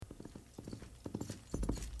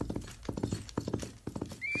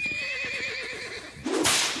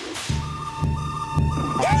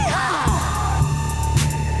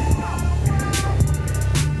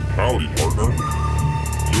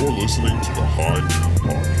listening to the High Noon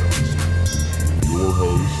Podcast with your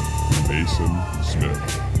host, Mason Smith.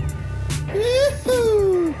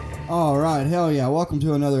 Yee-hoo! All right, hell yeah. Welcome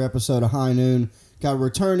to another episode of High Noon. Got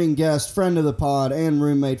returning guest, friend of the pod, and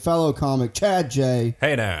roommate, fellow comic, Chad J.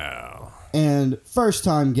 Hey now. And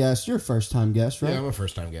first-time guest, you're first-time guest, right? Yeah, I'm a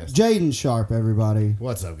first-time guest. Jaden Sharp, everybody.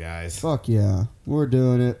 What's up, guys? Fuck yeah. We're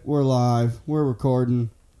doing it. We're live. We're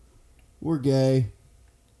recording. We're gay.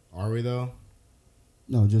 Are we, though?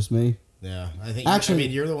 No, just me. Yeah, I think. Actually,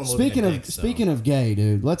 you're the one. Speaking of gay,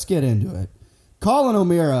 dude, let's get into it. Colin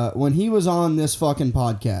O'Meara, when he was on this fucking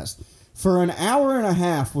podcast, for an hour and a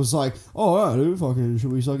half, was like, "Oh, yeah, dude, fucking,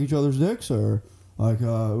 should we suck each other's dicks or like,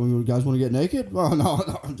 you guys want to get naked?" Oh,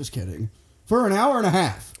 no, I'm just kidding. For an hour and a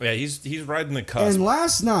half. Yeah, he's riding the cusp. And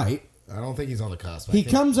last night, I don't think he's on the cusp. he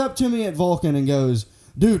comes up to me at Vulcan and goes,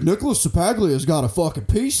 "Dude, Nicholas Sapaglia's got a fucking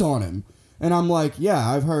piece on him." And I'm like, "Yeah,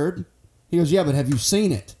 I've heard." He goes, "Yeah, but have you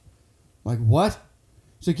seen it?" I'm like, "What?"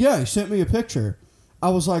 He's like, "Yeah, he sent me a picture." I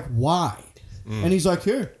was like, "Why?" And he's like,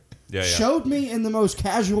 "Here." Yeah. Showed me in the most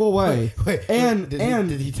casual way.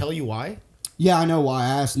 Did he tell you why? Yeah, I know why.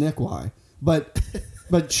 I asked Nick why. But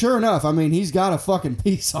sure enough, I mean, he's got a fucking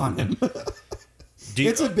piece on him.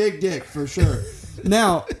 It's a big dick for sure.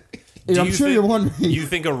 Now, I'm sure you're wondering. You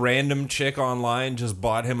think a random chick online just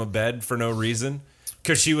bought him a bed for no reason?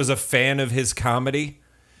 Because she was a fan of his comedy?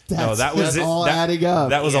 That was all adding up.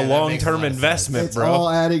 That was a long-term investment, it's bro. all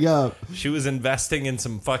adding up. She was investing in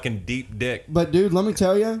some fucking deep dick. But dude, let me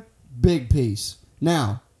tell you, big piece.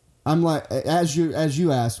 Now, I'm like, as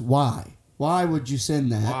you asked, why? Why would you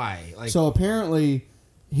send that? Why? So apparently,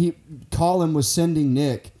 Colin was sending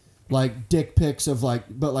Nick like dick pics of like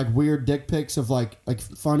weird dick pics of like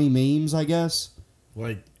funny memes, I guess.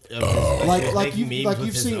 Like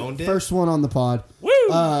you've seen first one on the pod.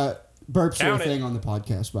 Woo! Burps are a thing on the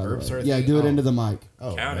podcast, by the way. Yeah, do it into the mic.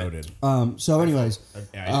 Oh, noted. So anyways,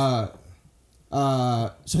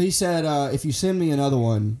 so he said, if you send me another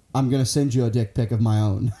one, I'm going to send you a dick pic of my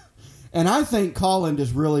own. And I think Colin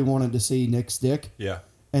just really wanted to see Nick's dick. Yeah.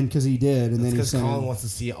 And because he did. And then he sent Colin wants to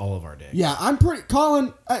see all of our dicks. Yeah, I'm pretty...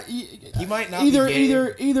 Colin... he might not either, be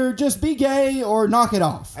gay. Either just be gay or knock it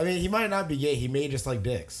off. I mean, he might not be gay. He may just like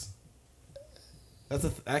dicks.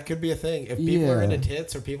 That could be a thing. If people are into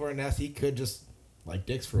tits or people are nasty, he could just like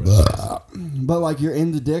dicks for whatever. But like you're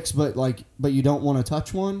into dicks, but you don't want to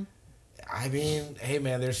touch one. I mean, hey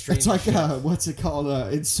man, there's strange. It's like what's it called?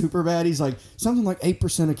 It's Superbad. He's like something like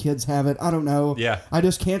 8% of kids have it. I don't know. Yeah. I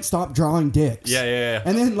just can't stop drawing dicks. Yeah.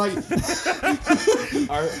 And then like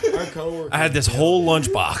our coworker. I had this whole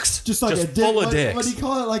lunchbox just like a dick, full of dicks. What do you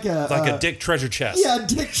call it? Like a dick treasure chest. Yeah,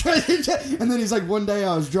 dick treasure chest. And then he's like, one day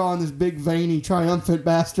I was drawing this big veiny triumphant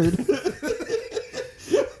bastard.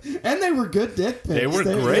 And they were good dick pics. They were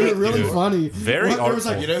great. They were really dude. funny. Very There was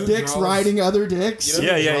like dicks riding other dicks. You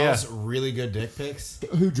know who draws really good dick pics?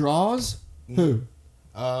 Who draws? Who?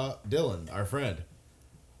 Dylan, our friend.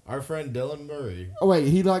 Our friend Dylan Murray. Oh wait,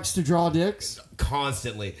 he likes to draw dicks?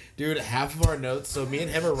 Constantly. Dude, half of our notes, so me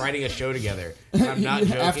and him are writing a show together. And I'm not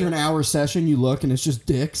joking. After an hour session, you look and it's just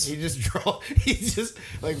dicks. He's just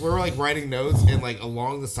like, we're like writing notes and like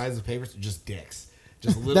along the sides of papers, just dicks.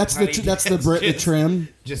 Just little that's the trim.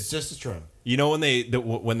 Just a trim. You know when they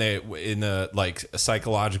in the like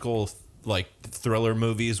psychological like thriller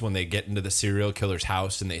movies when they get into the serial killer's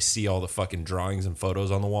house and they see all the fucking drawings and photos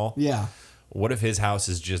on the wall? Yeah. What if his house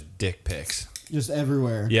is just dick pics? Just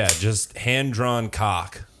everywhere. Yeah, just hand-drawn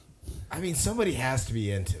cock. I mean, somebody has to be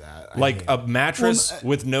into that. A mattress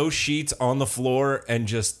with no sheets on the floor and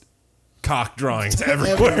just cock drawings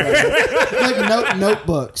everywhere. Like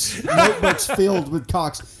notebooks filled with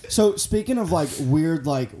cocks. So speaking of like weird,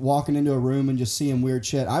 like walking into a room and just seeing weird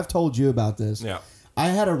shit, I've told you about this. Yeah. I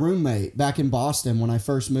had a roommate back in Boston when I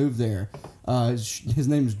first moved there. His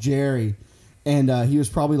name's Jerry, and he was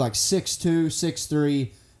probably like 6'2",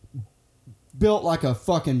 6'3", built like a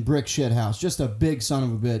fucking brick shit house, just a big son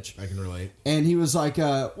of a bitch. I can relate. And he was like,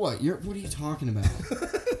 what are you talking about?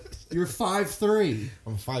 You're 5'3".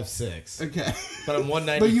 I'm 5'6". Okay. But I'm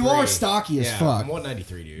 193. But you are stocky as fuck. I'm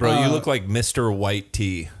 193, dude. Bro, you look like Mr. White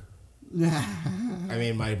Tea. I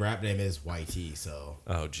mean, my rap name is YT, so.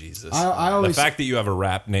 Oh, Jesus. I always, the fact that you have a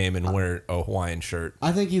rap name and wear a Hawaiian shirt.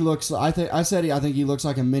 I think he looks, I think he looks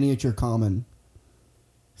like a miniature Common.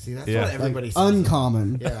 See, that's what everybody like says.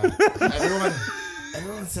 Uncommon. Yeah.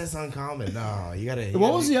 Everyone says uncommon. No, you gotta.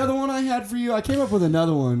 What was the other one I had for you? I came up with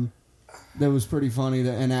another one that was pretty funny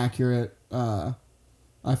and accurate. I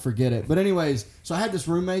forget it. But anyways, so I had this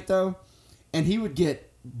roommate though, and he would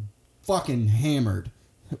get fucking hammered,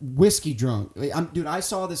 whiskey drunk. Dude, I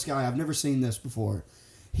saw this guy. I've never seen this before.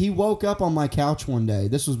 He woke up on my couch one day.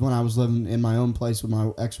 This was when I was living in my own place with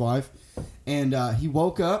my ex-wife. And he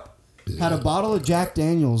woke up, had a bottle of Jack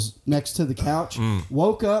Daniels next to the couch,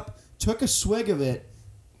 woke up, took a swig of it,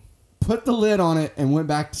 put the lid on it, and went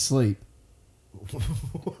back to sleep.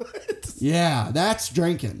 What? Yeah, that's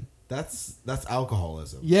drinking. That's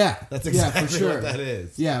alcoholism. Yeah. That's exactly for sure. what that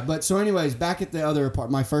is. Yeah, but so anyways, back at the other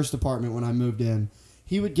apartment, my first apartment when I moved in,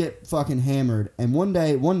 he would get fucking hammered. And one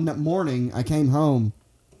morning, I came home,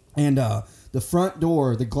 and the front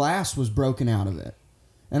door, the glass was broken out of it.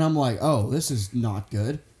 And I'm like, oh, this is not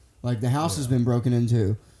good. Like, the house has been broken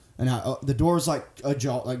into. And the door's like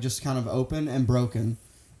ajar, like just kind of open and broken.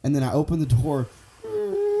 And then I open the door,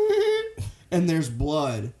 and there's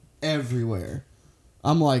blood everywhere.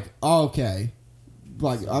 I'm like, oh, okay.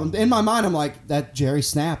 Like, in my mind, I'm like, that Jerry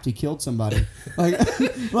snapped. He killed somebody. Like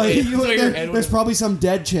there's probably some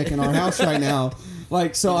dead chick in our house right now.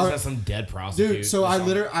 Like, so I some dead prostitute. Dude, so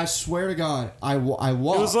I swear to God, I walked.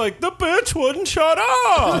 It was like, the bitch wouldn't shut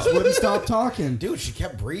up. Just wouldn't stop talking. Dude, she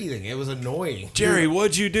kept breathing. It was annoying. Jerry,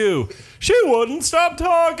 what'd you do? She wouldn't stop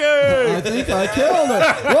talking. I think I killed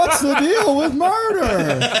her. What's the deal with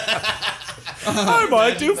murder? I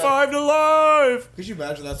might do 5 to life. Could you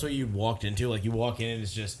imagine that's what you walked into? Like, you walk in and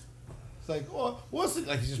it's like, what's it?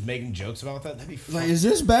 Like, he's just making jokes about that? That'd be fun. Like, is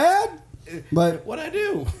this bad? But What'd I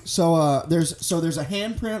do? so there's a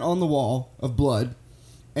handprint on the wall of blood,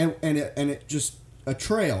 and it just a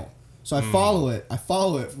trail. So I follow it. I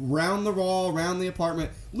follow it round the wall, around the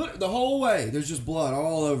apartment, the whole way. There's just blood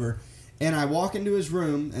all over. And I walk into his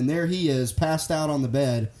room, and there he is, passed out on the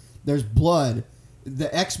bed. There's blood. The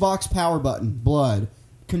Xbox power button, blood.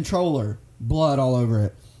 Controller, blood all over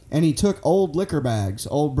it. And he took old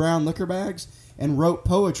brown liquor bags, and wrote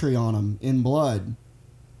poetry on them in blood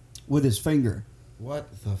with his finger.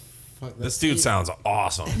 What the fuck? This dude sounds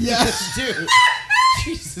awesome. Yes, dude.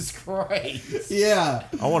 Jesus Christ. Yeah.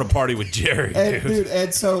 I want to party with Jerry, And, dude.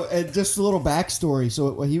 and just a little backstory.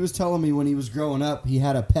 So what he was telling me when he was growing up, he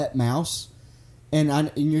had a pet mouse.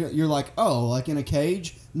 And you're like, oh, like in a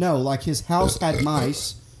cage? No, like his house had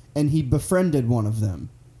mice, and he befriended one of them,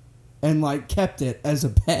 and like kept it as a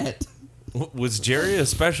pet. Was Jerry a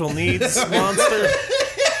special needs monster?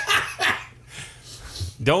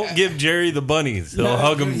 Don't give Jerry the bunnies. He'll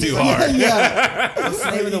hug them too hard. Yeah. What's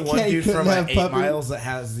the name of the one dude couldn't from have 8 puppy. Miles that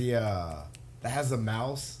has the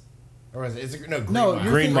mouse? Or is it Green No, Mile?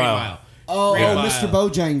 you're Green Mile. Oh, Green Mile. Mr.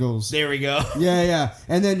 Bojangles. There we go. Yeah.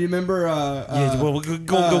 And then you remember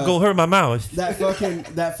Go hurt my mouth.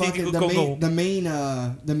 the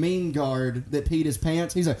mean guard that peed his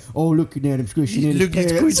pants. He's like, oh, look at him squishing in his Look, he's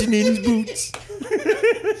pants. squishing in his boots.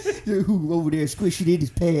 Who over there squishing in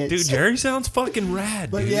his pants? Dude, Jerry sounds fucking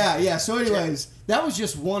rad, But dude. yeah. So, anyways, that was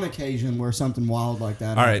just one occasion where something wild like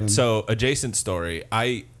that All right, happened. so adjacent story.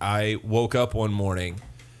 I woke up one morning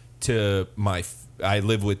to I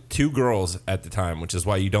live with 2 girls at the time, which is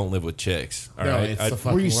why you don't live with chicks. All No, right, it's the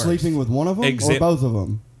fucking were you worst. sleeping with one of them or both of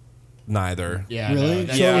them? neither. Yeah, Really?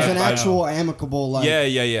 no, So yeah, it was an I know. actual amicable, like... Yeah.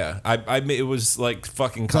 It was like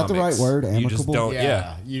fucking Is that the comics. right word, You just amicable? don't.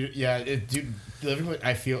 Yeah. Dude, living with,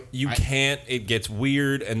 I feel You can't. It gets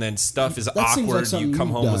weird, and then stuff is That seems like awkward. something You come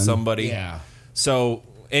you've home with done. somebody. Yeah. So,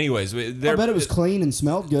 anyways, I bet it was clean and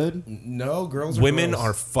smelled good. No, girls are women gross.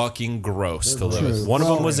 are fucking gross to True. live with. One of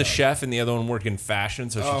Well, them was a chef, and the other one worked in fashion.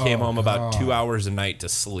 So she came home about 2 hours a night to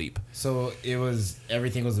sleep. So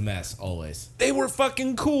everything was a mess always. They were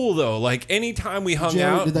fucking cool though. Like anytime we hung Jerry,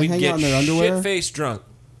 out, did they we'd hang get out in their underwear? shit faced drunk.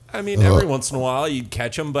 I mean, every once in a while you'd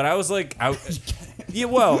catch them, but I was like, yeah,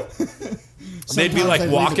 well. They'd be Sometimes like they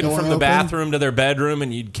leave the walking door from the open. bathroom to their bedroom,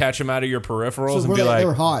 and you'd catch them out of your peripherals So and were be they- like, they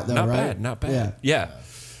were hot though, not right? bad, not bad. Yeah.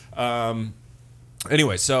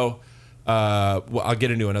 Anyway, so well, I'll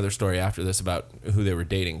get into another story after this about who they were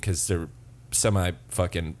dating because they're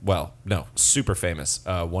super famous.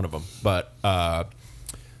 One of them, but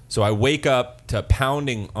so I wake up to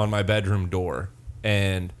pounding on my bedroom door,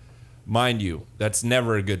 and mind you, that's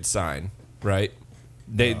never a good sign, right?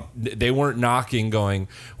 They weren't knocking, going,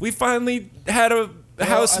 "We finally had a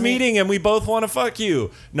house meeting and we both want to fuck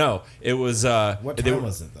you." No, it was. What time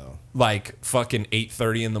was it though? Like fucking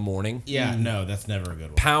 8:30 in the morning, Yeah, no, that's never a good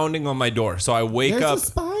one. pounding on my door. So I wake There's up. a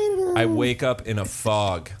spider. I wake up in a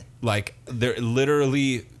fog. Like they're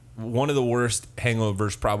literally one of the worst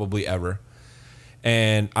hangovers probably ever.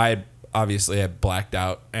 And I blacked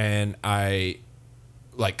out, and I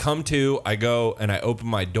like come to, I go and I open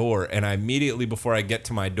my door, and I immediately before I get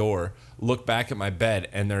to my door look back at my bed,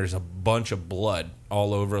 and there's a bunch of blood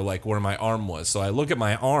all over like where my arm was. So I look at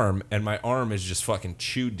my arm, and my arm is just fucking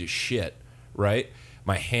chewed to shit, right?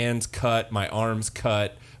 My hand's cut, my arm's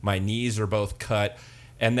cut, my knees are both cut,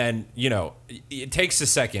 And then, it takes a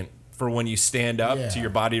second for when you stand up Yeah. to your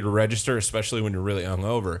body to register, especially when you're really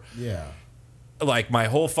hungover. Yeah. Like, my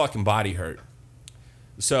whole fucking body hurt.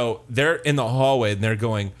 So they're in the hallway and they're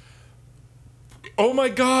going, "Oh my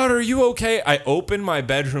God, are you okay?" I open my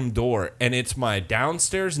bedroom door and it's my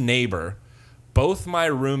downstairs neighbor, both my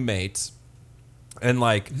roommates, and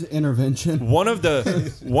like Intervention. one of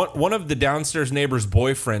the downstairs neighbor's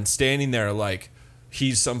boyfriend standing there like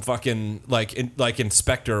he's some fucking like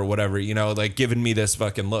inspector or whatever, like giving me this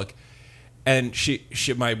fucking look. And she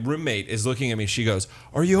my roommate is looking at me. She goes,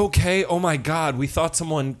 "Are you okay? Oh my God, we thought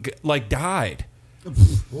someone like died."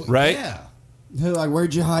 Right? Yeah. They're like,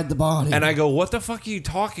 "Where'd you hide the body?" And I go, "What the fuck are you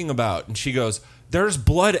talking about?" And she goes, "There's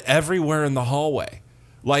blood everywhere in the hallway,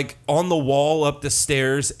 like on the wall, up the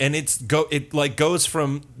stairs, and it goes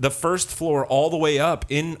from the first floor all the way up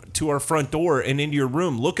into our front door and into your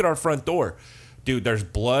room. Look at our front door, dude. There's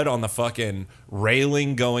blood on the fucking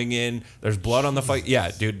railing going in. There's blood on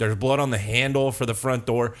the dude. There's blood on the handle for the front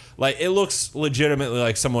door. Like it looks legitimately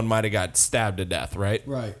like someone might have got stabbed to death, right?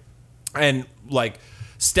 right. And like."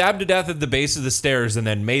 Stabbed to death at the base of the stairs and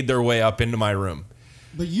then made their way up into my room.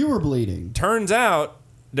 But you were bleeding. Turns out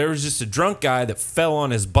there was just a drunk guy that fell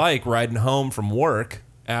on his bike riding home from work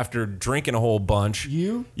after drinking a whole bunch.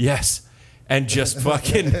 You? Yes. And just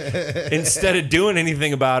fucking, instead of doing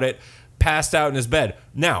anything about it, passed out in his bed.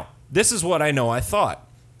 Now, this is what I know I thought.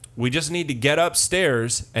 We just need to get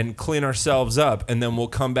upstairs and clean ourselves up, and then we'll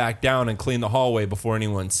come back down and clean the hallway before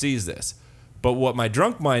anyone sees this. But what my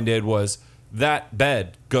drunk mind did was, that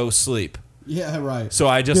bed, go sleep. Yeah, right. So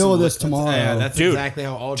I just deal with this tomorrow. Yeah, that's Dude, exactly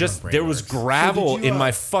how all just drunk brain there was works. gravel So did you, in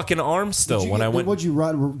my fucking arm still when I went. Would you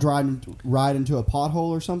ride into a pothole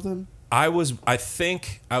or something? I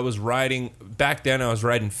think I was riding back then. I was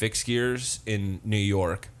riding fixed gears in New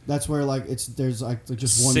York. That's where there's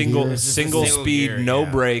just one single gear. single single speed, gear, no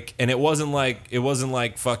yeah. brake, and it wasn't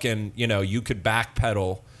like fucking. You could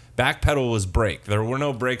backpedal. Backpedal was brake. There were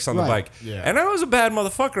no brakes on the Right. bike, Yeah. and I was a bad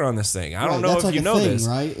motherfucker on this thing. I don't Right, know that's if like you a know thing, this,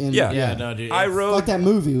 right? And- yeah, Yeah, no, dude. I it's- rode like that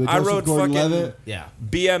movie with I Joseph rode Gordon-Levitt. Yeah.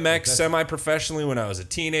 BMX semi-professionally when I was a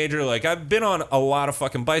teenager. Like I've been on a lot of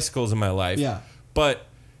fucking bicycles in my life. Yeah. But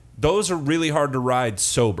those are really hard to ride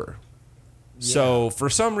sober. So for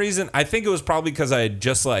some reason, I think it was probably because I had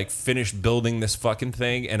just like finished building this fucking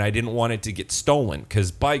thing and I didn't want it to get stolen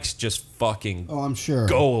because bikes just fucking Oh, I'm sure.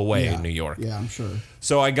 go away Yeah. in New York. Yeah, I'm sure.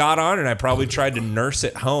 So I got on and I probably tried to nurse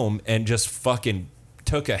it home and just fucking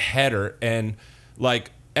took a header and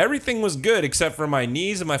like everything was good except for my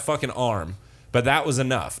knees and my fucking arm. But that was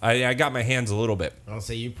enough. I got my hands a little bit. I'll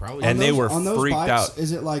say you probably. And they were on those freaked bikes, out.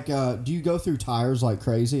 Is it like, do you go through tires like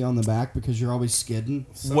crazy on the back because you're always skidding?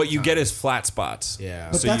 What you get is flat spots. Yeah.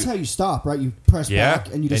 But So that's you- how you stop, right? You press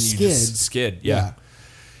back and you just skid. skid, yeah.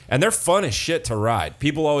 And they're fun as shit to ride.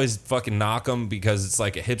 People always fucking knock them because it's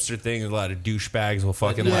like a hipster thing. A lot of douchebags will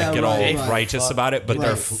fucking Yeah, like get all right, right. righteous about it, but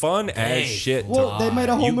they're Right. fun as shit. Well, they made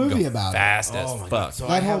a whole You can movie go about it. fast as Oh my fuck. God. So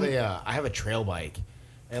That I have a trail bike,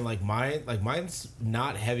 and mine's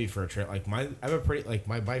not heavy for a trail. Like mine, I have a pretty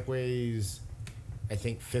my bike weighs, I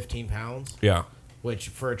think 15 pounds, Yeah, which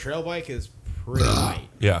for a trail bike is pretty light.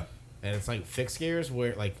 yeah. And it's like fixed gears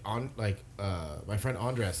where my friend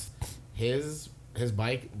Andres, his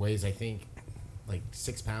bike weighs I think like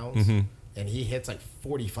 6 pounds, and he hits like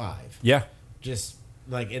 45. Yeah, Just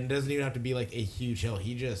like it doesn't even have to be like a huge hill.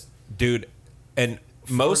 He just dude. And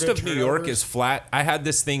most good of New York turnovers. is flat. I had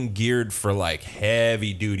this thing geared for like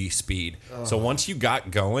heavy duty speed. So once you got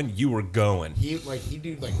going, you were going. he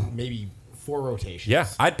do like maybe 4 rotations. Yeah,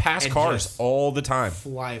 I'd pass And cars just all the time,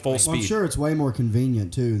 fly- full like- speed. Well, I'm sure it's way more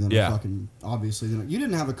convenient too than Yeah. a fucking obviously. You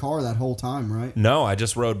didn't have a car that whole time, right? No, I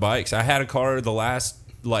just rode bikes. I had a car the last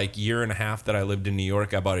like year and a half that I lived in New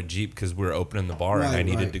York. I bought a Jeep because we were opening the bar and I Right,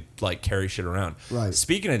 needed right. to like carry shit around. Right.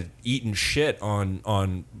 Speaking of eating shit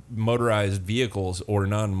on motorized vehicles or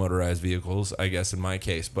non-motorized vehicles, I guess in my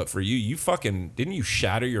case, but for you fucking didn't you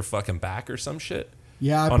shatter your fucking back or some shit?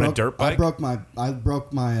 Yeah, On a dirt bike? I broke my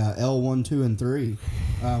L1, 2, and 3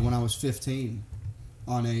 when I was 15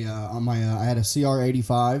 on my I had a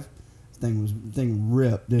CR85. Thing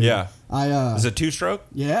ripped, dude. Yeah. I Is it 2-stroke?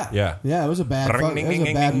 yeah. Yeah. It was a bad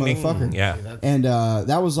motherfucker. Yeah. And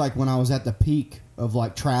that was like when I was at the peak of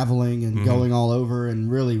like traveling and going all over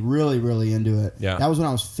and really, really, really into it. Yeah. That was when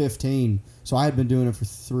I was 15. So I had been doing it for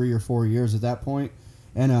 3 or 4 years at that point.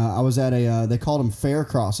 And I was at they called them fair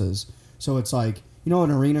crosses. So it's like, an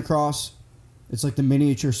arena cross? It's like the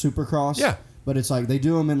miniature supercross. Yeah. But it's like they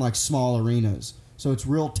do them in like small arenas. So it's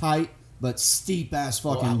real tight, but steep ass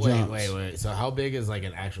fucking jumps. Wait. So how big is like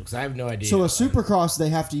an actual? Because I have no idea. So a supercross, they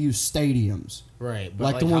have to use stadiums. right, but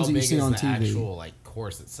like the ones how that you big see is on the TV. Actual like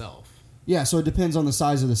course itself. Yeah, so it depends on the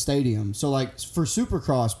size of the stadium. So like for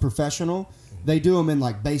Supercross professional, they do them in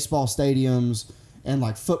like baseball stadiums and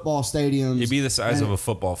like football stadiums. It'd be the size And of a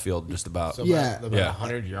football field, just about. So Yeah. about Yeah.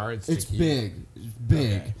 100 yards. It's to keep. big. It's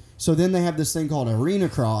big. Okay. So then they have this thing called Arena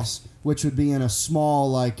Cross, which would be in a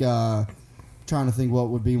small, like, trying to think what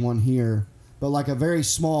would be one here, but like a very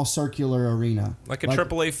small circular arena. Like a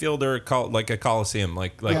AAA field or like a coliseum,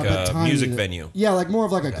 like Yeah, but a tiny. music venue. Yeah, like more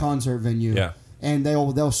of like a concert venue. Yeah. And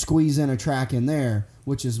they'll squeeze in a track in there,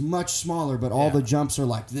 which is much smaller, but all Yeah. the jumps are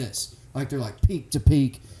like this. Like they're like peak to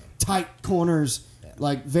peak, tight corners,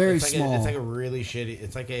 like very It's like small. it's like a really shitty.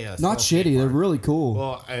 It's like a Not small skate shitty, they're park. really cool.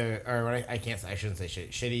 Well, I can't. I shouldn't say shitty.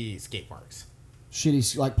 Shitty skate parks,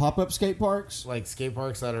 Shitty, like pop-up skate parks. like skate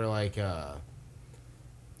parks that are like.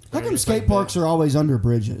 How come skate parks are always under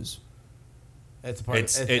bridges? It's a part.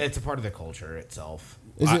 It's- It's a part of the culture itself.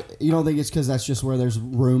 Is it? You don't think it's because that's just where there's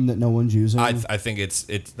room that no one's using? I think it's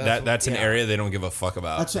that's an yeah. area they don't give a fuck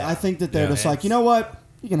about. That's. I think that they're Yeah. just like, you know what?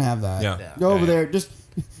 You can have that. Yeah. Yeah. Go over Yeah. there. Just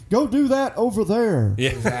go do that over there. Yeah.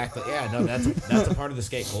 Exactly. Yeah. No, that's a part of the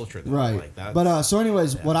skate culture. Though. Right. Like that's, But so,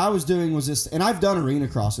 anyways, what I was doing was this, and I've done arena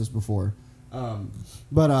crosses before,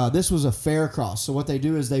 but this was a fair cross. So what they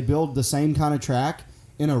do is they build the same kind of track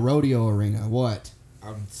in a rodeo arena. What?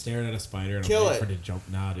 I'm staring at a spider and Kill I'm waiting it. for it to jump.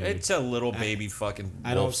 Nah, dude. It's a little baby fucking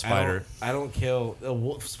I wolf don't. spider. I don't kill a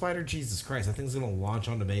wolf spider. Jesus Christ! That thing's gonna launch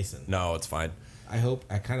onto Mason. No, it's fine. I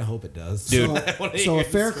kind of hope it does. Dude. So, so a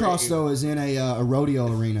fair cross though is in a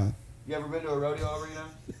rodeo arena. You ever been to a rodeo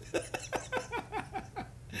arena?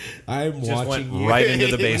 I'm Just watching went you. right into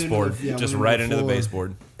the Went into baseboard. the- yeah, Just went right into into the the floor.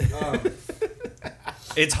 baseboard.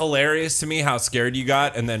 It's hilarious to me how scared you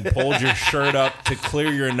got and then pulled your shirt up to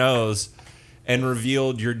clear your nose and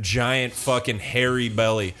revealed your giant fucking hairy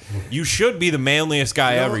belly. You should be the manliest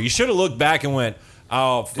guy ever. You should have looked back and went,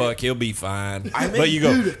 "Oh fuck, he'll be fine." But you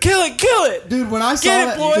go, dude. "Kill it!" Dude, when I saw Get it,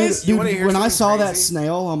 that, boys! dude, You wanna hear when I something saw that crazy?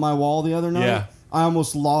 snail on my wall the other night, Yeah. I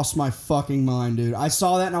almost lost my fucking mind, dude. I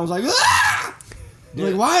saw that and I was like, ah!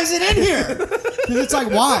 Like, why is it in here? Because it's like,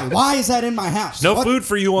 why? Why is that in my house? No food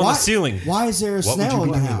for you on the why, ceiling. Why is there a What would snail you in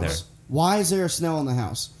be the doing house? there? Why is there a snail in the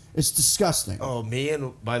house? It's disgusting. Oh,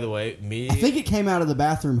 by the way, I think it came out of the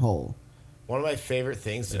bathroom hole. one of my favorite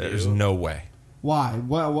things to There's do. no way. Why?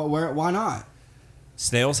 Why not?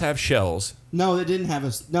 Snails have shells. No, it didn't have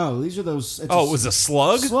a. No, these are those. It's Oh, it was a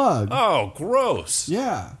slug? slug. Oh, gross.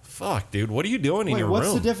 Yeah. Fuck, dude. What are you doing in Wait, your what's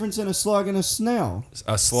room? the difference in a slug and a snail?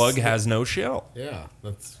 A slug has no shell. Yeah,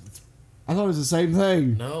 that's I thought it was the same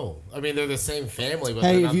thing. no. I mean, they're the same family, but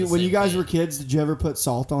Hey, they're if not you the when same you guys thing. were kids, did you ever put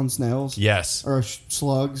salt on snails? Yes. Or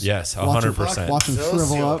slugs? Yes, Watch 100%. them- Watch them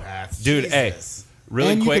shrivel up. Sociopaths, Dude, hey, Jesus.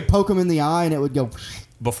 really and you quick, could poke them in the eye, and it would go.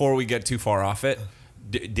 before we get too far off it,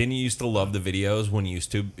 didn't you used to love the videos when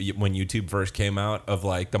YouTube first came out of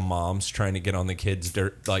like the moms trying to get on the kids'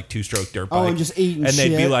 two-stroke dirt bike? Oh, and just eating and they'd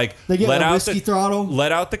be shit. like, They get let a out whiskey the throttle.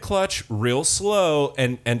 let out the clutch real slow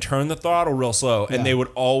and turn the throttle real slow, and Yeah. they would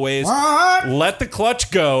always What? let the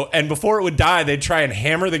clutch go, and before it would die, they'd try and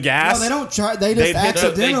hammer the gas. No, they don't try. They just They'd hit the-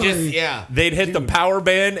 they accidentally. Yeah. They'd hit the power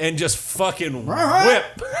band and just fucking What?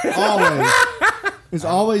 whip. Always. It's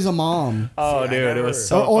always a mom. Oh, dude, it was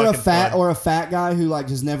so or a fucking fat fun. or a fat guy who like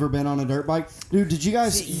has never been on a dirt bike. Dude, did you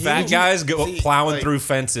guys Fat guys go see, plowing like- through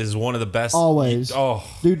fences. One of the best. Always. Oh,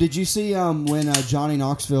 Dude, did you see when Johnny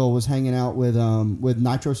Knoxville was hanging out with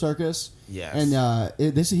Nitro Circus? Yes.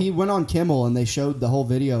 And he went on Kimmel and they showed the whole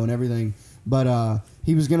video and everything. But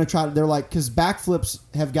he was gonna try. They're like, because backflips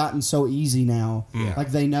have gotten so easy now. Yeah.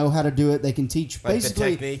 Like they know how to do it. They can teach Like, the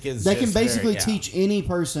basically. technique is They can just very- basically yeah. teach any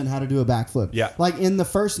person how to do a backflip. Yeah. Like in the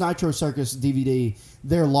first Nitro Circus DVD,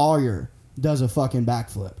 their lawyer does a fucking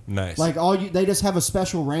backflip. Nice. Like they just have a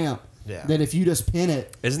special ramp. Yeah. That if you just pin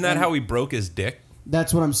it. isn't that how he broke his dick?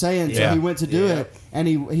 That's what I'm saying. So Yeah. he went to do Yeah. it,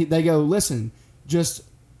 and they go, listen, just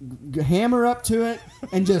hammer up to it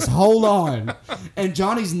and just hold on. And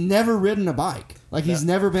Johnny's never ridden a bike. Like he's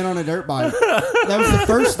never been on a dirt bike. That was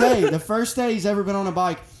the first day he's ever been on a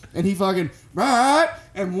bike, and he fucking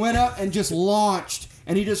and went up and just launched,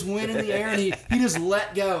 and he just went in the air and he just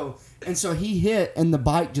let go, and so he hit, and the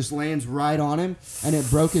bike just lands right on him, and it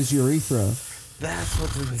broke his urethra. That's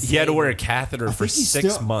what's insane. He had to wear a catheter I for think he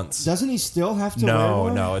 6 still- months. Doesn't he still have to wear No,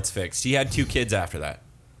 one? no, it's fixed. He had 2 kids after that.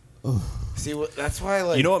 See, that's why,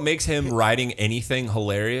 like, You know what makes him riding anything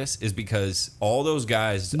hilarious is because all those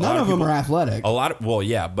guys. None of them are athletic. A lot of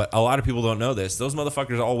but a lot of people don't know this. Those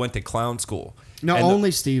motherfuckers all went to clown school. No, And only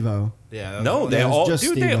Steve-O. yeah. that was No, one they it was all, just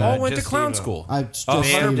dude. They Steve-O. all went to Just clown Steve-O. school. I just Oh,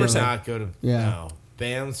 Dan did 100%. not go to. Yeah. No.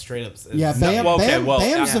 Bam straight up. Yeah, Bam. well, okay, Bam well,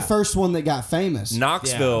 Bam's yeah. the first one that got famous.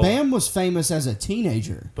 Knoxville. Bam was famous as a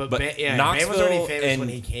teenager. But But Bam Knoxville was already famous and- when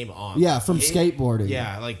he came on. Yeah, from He- skateboarding.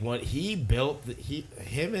 Yeah, like what he built.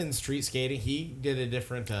 Him in street skating, he did a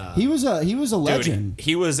different. He was a Dude, legend.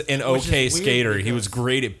 he was an Which is okay weird skater. He because- was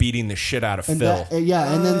great at beating the shit out of And Phil. that,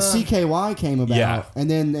 and then CKY came about, Yeah. and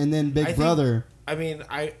then Big I think- Brother. I mean,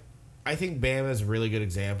 I think Bam is a really good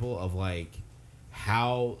example of like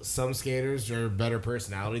how some skaters are better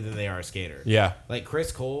personality than they are a skater. Yeah. Like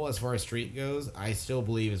Chris Cole, as far as street goes, I still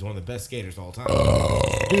believe is one of the best skaters of all time.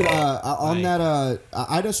 Dude, on Like- that,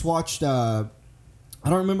 I just watched. I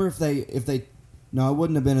don't remember if they. No, it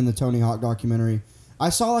wouldn't have been in the Tony Hawk documentary. I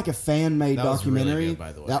saw like a fan made That was really documentary. good,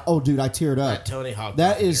 by the way. Oh, dude, I teared up. That Tony Hawk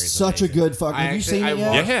That documentary is is such amazing. a good fuck. I Have you actually- seen I it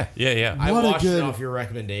yet? Yeah, yeah. I What a watched good- it off your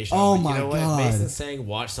recommendation. Oh Like, my you know God. what? If Mason's saying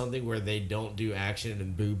watch something where they don't do action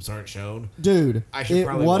and boobs aren't shown. Dude, I should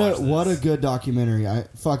probably what watch a this. good documentary. That's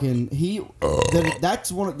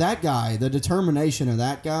that guy. The determination of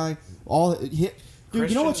that guy. Dude,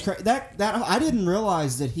 you know what's crazy? That I didn't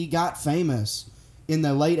realize that he got famous in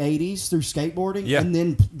the late '80s through skateboarding, Yeah. and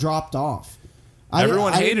then dropped off.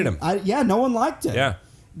 Everyone hated didn't- him. Yeah, no one liked him. Yeah.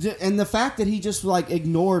 And the fact that he just like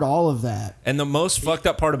ignored all of that. And the most fucked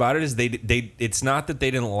up part about it is they it's not that they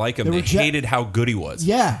didn't like him. They They reject- hated how good he was.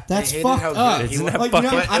 Yeah, that's hated fucked how good up. he was. Like, Isn't you know,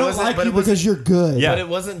 that I don't fucking- like but you it wasn't- because you're good. Yeah. But it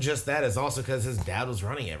wasn't just that. It's also because his dad was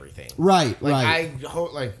running everything. Right, Like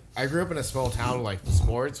right. I grew up in a small town where like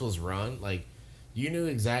sports was run like you knew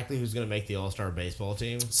exactly who's going to make the All-Star baseball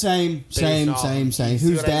team. Same. off- you see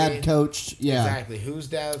Whose what I dad mean? coached? Yeah. Exactly. Whose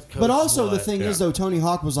dad coached But also the what. thing is Yeah. though, Tony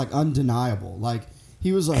Hawk was like undeniable. Like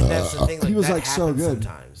he was like And that's the thing. Like, he was that like so happens good.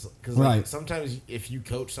 sometimes. Because Right. sometimes if you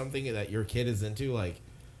coach something that your kid is into, like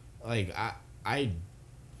I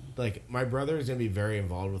like my brother is gonna be very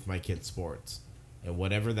involved with my kid's sports, and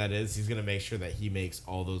whatever that is, he's gonna make sure that he makes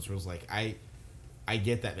all those rules. Like I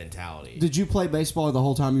get that mentality. Did you play baseball the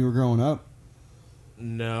whole time you were growing up?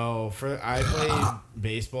 No, I played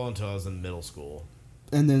baseball until I was in middle school.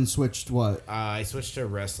 And then switched what? I switched to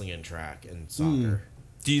wrestling and track and Hmm. soccer.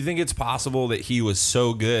 Do you think it's possible that he was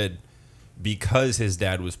so good because his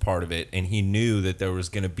dad was part of it and he knew that there was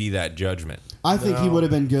going to be that judgment? I think he No, would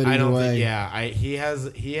have been good I either don't way. think. Yeah, he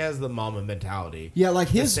has the mama mentality. Yeah, like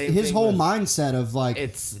The his same his thing whole with- mindset of like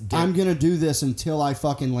It's I'm gonna do this until I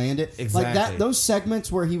fucking land it. Like that Exactly. those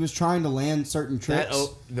segments where he was trying to land certain tricks.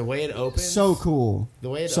 The way it opens, So cool. The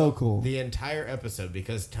way it so cool. The entire episode,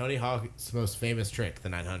 because Tony Hawk's most famous trick, the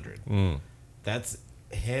 900. That's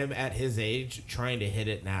him at his age trying to hit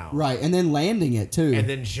it now, Right, and then landing it too. And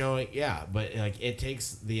then showing, but like it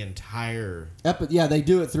takes the entire, Yeah, they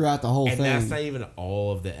do it throughout the whole and thing. that's not even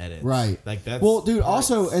all of the edits, Right. Like that's well, dude.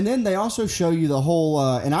 parts- Also, and then they also show you the whole.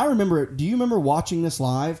 And I remember. Do you remember watching this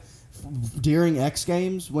live during X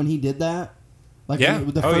Games when he did that? Like Yeah.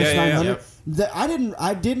 with the Oh, first yeah, yeah, 900.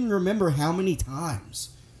 I didn't remember how many times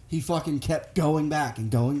he fucking kept going back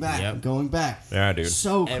and going back Yep. and going back. Yeah, dude.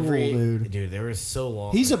 So cool, dude. There was so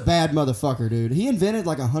long. He's a bad motherfucker, dude. He invented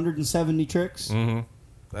like 170 tricks.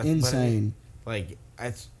 Mm-hmm. Insane. Like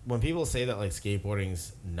when people say that like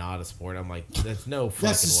skateboarding's not a sport, I'm like, that's no fucking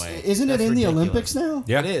That's way. isn't That's it in ridiculous. the Olympics now?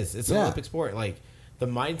 Yeah. It is. It's an Yeah. Olympic sport. Like the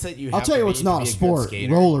mindset you have. I'll tell you to what's be not to a be good sport: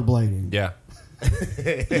 skater- rollerblading. Yeah.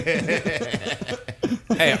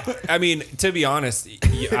 Hey, I mean, to be honest,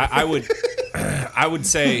 I would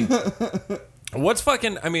say,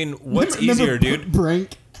 what's easier, dude? Brink.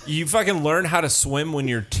 You fucking learn how to swim when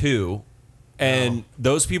you're 2, and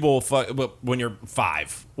those people when you're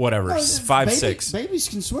 5, whatever, 5, 6. Babies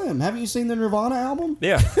can swim. Haven't you seen the Nirvana album?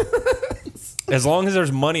 Yeah. As long as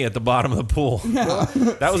there's money at the bottom of the pool.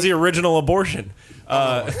 That was the original abortion.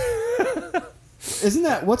 Isn't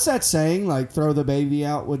that what's that saying? Like throw the baby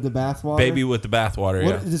out with the bathwater. Baby with the bathwater,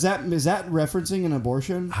 What, yeah. is that referencing an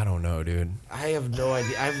abortion? I don't know, dude. I have no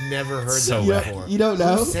idea. I've never heard So that bad. before. You don't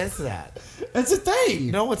know? Who says that? That's a thing.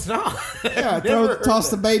 No, it's not. Yeah, I've never heard toss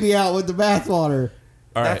that. the baby out with the bathwater.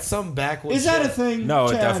 All right. That's some backwoods. Is that a shit. thing? No,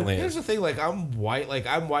 it Chad? definitely Here's is. the thing. Like I'm white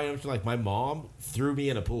enough to like my mom threw me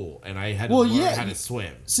in a pool and I had to Well, learn yeah. how to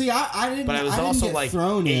swim. See, I didn't. But I was didn't also get like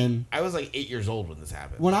thrown 8. in. I was like 8 years old when this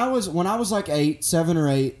happened. When I was like 7 or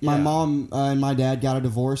 8, my Yeah. mom and my dad got a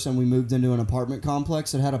divorce, and we moved into an apartment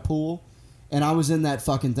complex that had a pool, and I was in that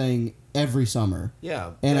fucking thing every summer. Yeah,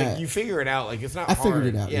 And like, I- you figure it out. Like it's not. I figured hard.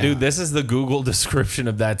 it out, Yeah. Dude, this is the Google description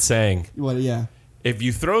of that saying. What? Yeah. If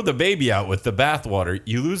you throw the baby out with the bathwater,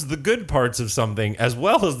 you lose the good parts of something as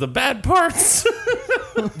well as the bad parts.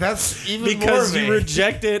 That's even Because more you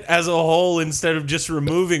reject it as a whole instead of just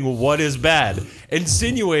removing what is bad,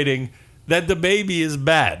 insinuating that the baby is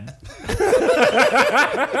bad.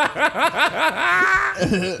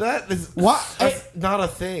 That is What? that's not a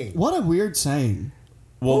thing. What a weird saying.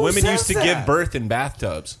 Well, Who women says used to that? give birth in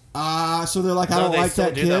bathtubs. So they're like, I No, don't they like still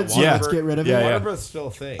that do that. kid, so Yeah. let's get rid of Yeah, it. yeah. Water birth's still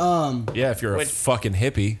a thing. Yeah, if you're a Which- fucking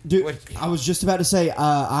hippie. Dude, Which- I was just about to say,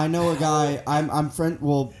 I know a guy. I'm friend.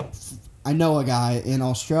 Well, I know a guy in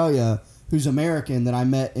Australia who's American that I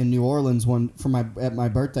met in New Orleans at my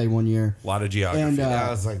birthday one year. A lot of geography. And that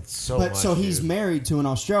was like so but much. so he's dude. married to an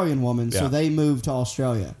Australian woman, so Yeah. they moved to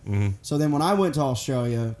Australia. So then when I went to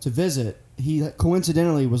Australia to visit, he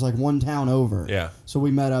coincidentally was like one town over. Yeah. So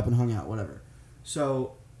we met up and hung out, whatever.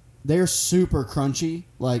 So they're super crunchy,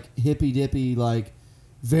 like hippy dippy, like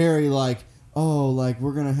very like, oh, like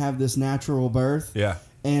we're gonna have this natural birth. Yeah.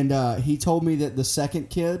 And he told me that the second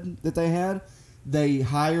kid that they had, they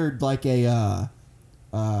hired like a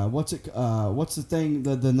what's the thing,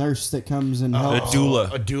 the nurse that comes and A helps.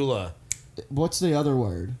 doula. A doula. What's the other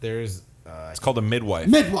word? There's. It's called a midwife.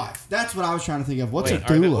 Midwife. That's what I was trying to think of. What's wait, a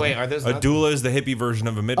doula? Are those A not- doula is the hippie version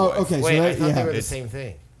of a midwife. Oh, okay. Wait, so I thought they were the It's- same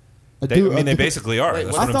thing. They basically are. Wait,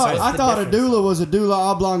 That's what- what I I'm saying. thought the a difference? doula was a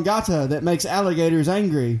doula oblongata that makes alligators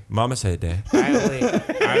angry. Mama said that.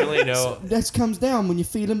 I only know. That comes down when you're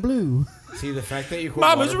feeling blue. See, the fact that you quote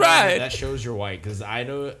Mama's Waterboy, right. that shows you're white because I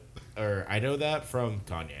know that from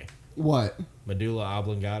Kanye. What? Medulla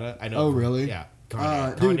oblongata. I know. Oh, from- really? Yeah.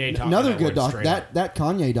 Kanye. Kanye Dude, talking another that good word doc. straight up. That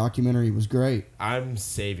Kanye documentary was great. I'm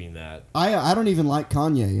saving that. I don't even like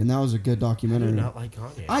Kanye, and that was a good I do documentary. not like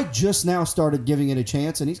Kanye. I just now started giving it a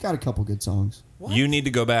chance, and he's got a couple good songs. You need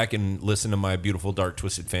to go back and listen to my beautiful dark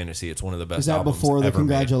twisted fantasy. It's one of the best. Is that albums before the ever made.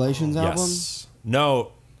 Congratulations album? Yes.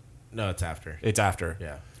 No, No, it's after. it's after.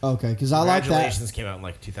 Yeah. Okay, because I like that. Congratulations came out in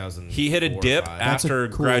like 2000. He hit a dip That's a after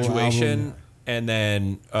cool graduation, album. and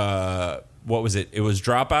then what was it? It was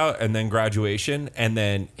Dropout, and then Graduation, and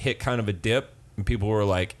then hit kind of a dip, and people were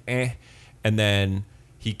like, "eh," and then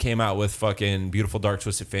he came out with fucking Beautiful Dark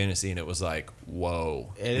Twisted Fantasy, and it was like, "Whoa,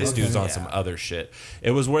 It this is- dude's on yeah. some other shit."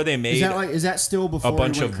 It was where they made Is that still before a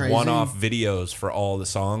bunch he went of crazy? one-off videos for all the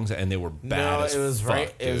songs, and they were bad No, as it was fuck,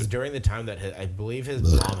 right. It was dude. during the time that I believe his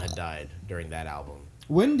mom had died during that album.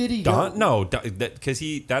 When did he Don, go? no, because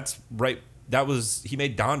that's right. He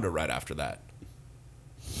made Donda right after that.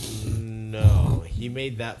 No, he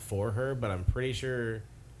made that for her, but I'm pretty sure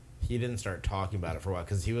he didn't start talking about it for a while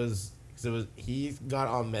because he got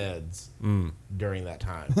on meds during that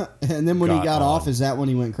time. And then when he Got got on. off, is that when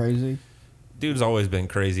he went crazy? Dude's always been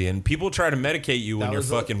crazy, and people try to medicate you when That you're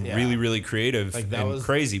was fucking yeah. really, really creative Like, that and was-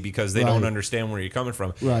 crazy because they don't Right. understand where you're coming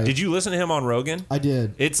from. Right. Did you listen to him on Rogan? I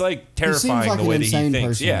did. It's like seems terrifying like the an way that he insane thinks.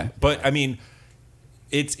 person. Yeah, but I mean,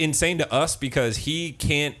 it's insane to us because he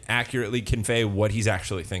can't accurately convey what he's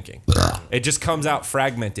actually thinking. It just comes out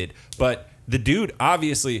fragmented. But the dude,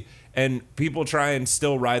 obviously, and people try and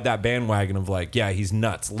still ride that bandwagon of like, yeah, he's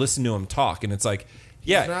nuts. Listen to him talk, and it's like,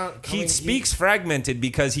 yeah, not he coming- speaks fragmented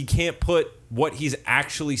because he can't put what he's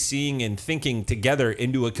actually seeing and thinking together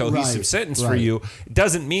into a cohesive Right, sentence for right. you. It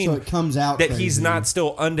doesn't mean So it comes out that he's crazy. not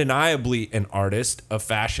still undeniably an artist, a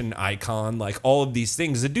fashion icon, like all of these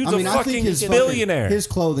things. The dude's I mean, a I fucking think his billionaire. His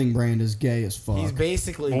clothing brand is gay as fuck. He's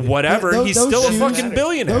basically Well, whatever. Those- He's those still a shoes- fucking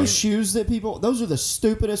billionaire. Those shoes that those are the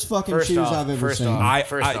stupidest fucking First shoes off- I've ever first seen.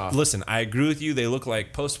 off- I off. listen. I agree with you. They look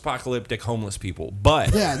like post-apocalyptic homeless people,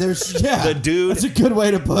 but Yeah, The dude- That's a good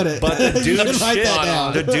way to put it. but the You dude should write shit. that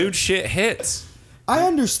down. The dude shit hits. I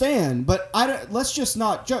understand, but let's just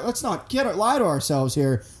not lie to ourselves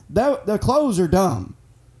here. The clothes are dumb.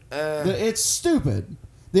 It's stupid.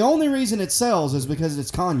 The only reason it sells is because it's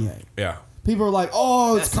Kanye. Yeah. People are like,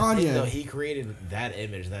 "Oh, it's That's the thing, Kanye." though. He created that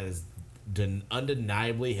image that is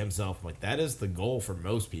undeniably himself. Like that is the goal for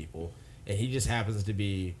most people, and he just happens to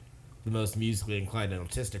be the most musically inclined and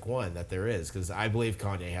autistic one that there is. Because I believe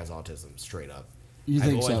Kanye has autism, straight up. You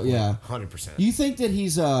think so? Yeah. 100%. You think that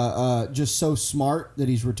he's just so smart that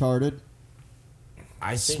he's retarded?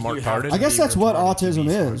 I think Smart you have hearted? to I guess be that's what retarded to autism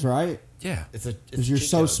be is, smart. right? Yeah. It's a Because you're cheat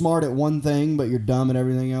so code. smart at one thing, but you're dumb at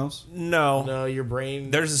everything else. No. No, your brain.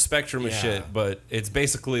 There's a spectrum of Yeah. shit, but it's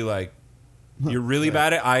basically like you're really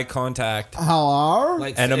bad at eye contact. How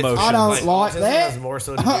like and it's- emotion. I don't like, like autism that. Has more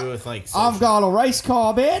so to do with like. I've social- got a race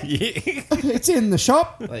car bed. Yeah. It's in the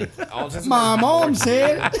shop. like autism. My has more mom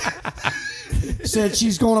to do- said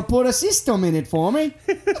she's going to put a system in it for me.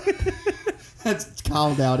 That's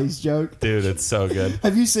Kyle Dowdy's joke. Dude, it's so good.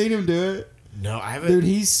 Have you seen him do it? No, I haven't. Dude,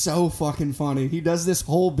 he's so fucking funny. He does this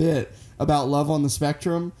whole bit about love on the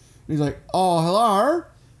spectrum. He's like, "Oh, hello.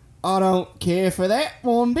 I don't care for that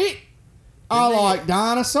one bit. I like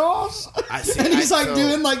dinosaurs. And he's like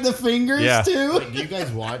doing like the fingers Yeah. too. Like, do you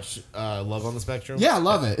guys watch Love on the Spectrum? Yeah, I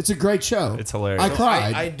love it. It's a great show. It's hilarious. I So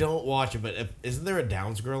cried. I don't watch it, but isn't there a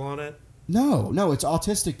Downs girl on it? No, it's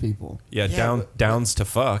autistic people. Yeah, Yeah, downs to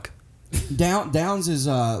fuck. Downs is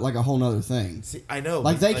like a whole nother thing. See, I know.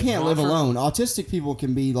 Like but, they can't live Montfort- alone. Autistic people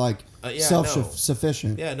can be like Yeah,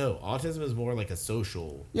 self-sufficient. Yeah, no. Autism is more like a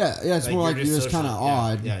social. Yeah, it's more like you're just kind of social-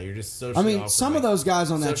 odd. Yeah, you're just social. I mean, some of those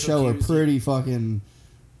guys on that show are pretty fucking,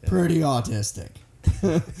 pretty autistic.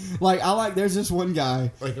 Like I like. There's this one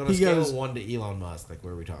guy. Like on a he scale goes, of 1 to Elon Musk, like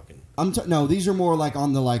where are we talking? No, these are more like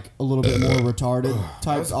on the like a little bit more retarded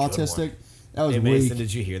type was a good autistic. That was Hey weak. Mason,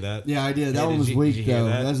 did you hear that? Yeah, I did. That Yeah, one did was you- weak did you hear though.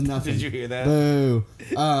 that? That's nothing. Did you hear that? Boo.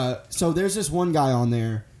 So there's this one guy on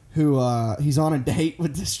there who he's on a date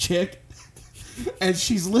with this chick, and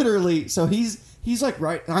she's literally so he's like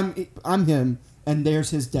right. I'm him, and there's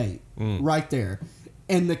his date right there,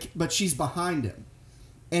 but she's behind him,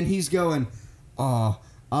 and he's going, "Oh,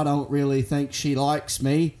 I don't really think she likes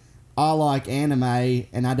me. I like anime,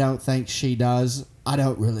 and I don't think she does. I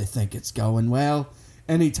don't really think it's going well."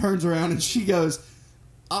 And he turns around and she goes,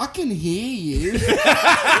 "I can hear you."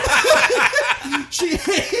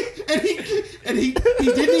 he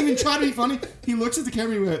didn't even try to be funny. He looks at the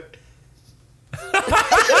camera and he went,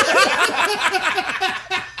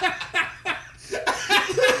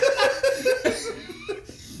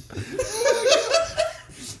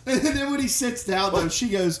 and then when he sits down though, she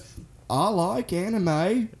goes, "I like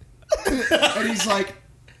anime." And he's like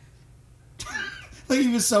he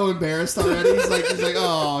was so embarrassed already. He's like,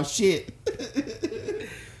 "Oh shit."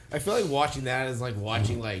 I feel like watching that is like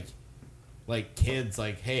watching like kids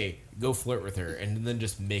like, hey, go flirt with her, and then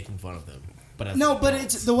just making fun of them. But as No, but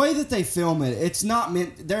adults. it's the way that they film it. It's not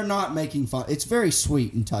meant. They're not making fun. It's very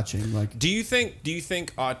sweet and touching. Like, Do you think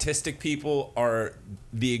autistic people are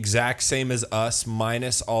the exact same as us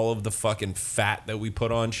minus all of the fucking fat that we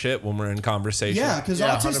put on shit when we're in conversation? yeah, because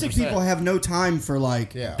Yeah, autistic 100%. people have no time for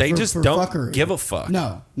like. Yeah. They for- just for don't fuckery. give a fuck.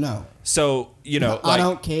 No. So, I like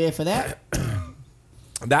don't care for that.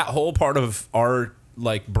 that whole part of our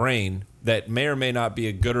like brain that may or may not be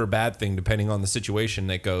a good or bad thing depending on the situation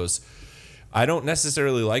that goes, I don't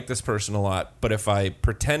necessarily like this person a lot, but if I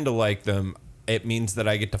pretend to like them, it means that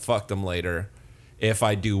I get to fuck them later if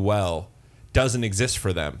I do well, doesn't exist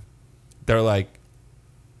for them. They're like,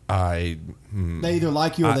 They either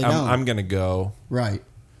like you or they don't. I'm gonna go. Right.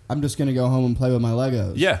 I'm just gonna go home and play with my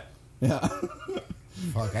Legos. Yeah. Yeah.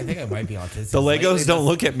 fuck, I think I might be autistic. The Lately, Legos don't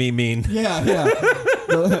look at me mean. Yeah.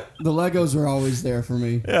 The Legos are always there for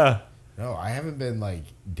me. Yeah. No, I haven't been like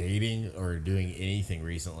dating or doing anything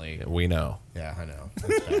recently. We know. Yeah, I know.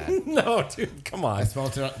 That's bad. No, dude, come on. I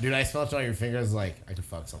smelled it. Dude, I smelled it on your fingers. Like I could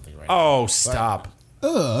fuck something right Oh, stop.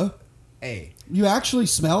 now. Hey, You actually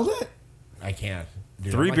smelled it? I can't.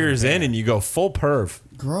 Dude, 3 I'm like beers a bear. in and you go full perv.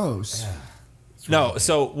 Gross. No,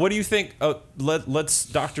 so what do you think? Let's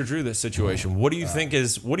Dr. Drew this situation. What do you think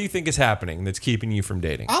is happening that's keeping you from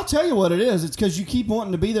dating? I'll tell you what it is. It's because you keep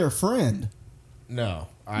wanting to be their friend. No.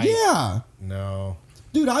 Yeah. No.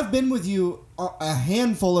 Dude, I've been with you a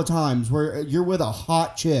handful of times where you're with a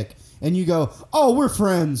hot chick and you go, "Oh, we're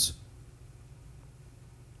friends."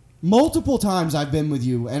 Multiple times I've been with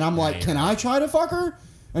you and I'm like, you're "Can I try to fuck her?"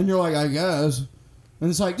 And you're like, "I guess." And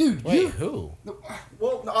it's like, dude, Wait, you. who?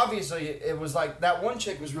 Well, obviously, it was like that one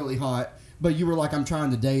chick was really hot, but you were like, "I'm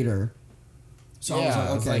trying to date her." So I was Yeah,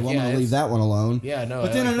 like, it's "Okay, like, well, I'm yeah, going to leave it's- that one alone." Yeah, no.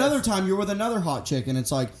 But then like, another that's- time you're with another hot chick and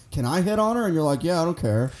it's like, "Can I hit on her?" And you're like, "Yeah, I don't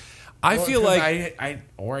care." I Well, feel 'cause like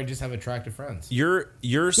I just have attractive friends. you're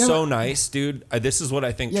Yeah, so but- nice, dude. This is what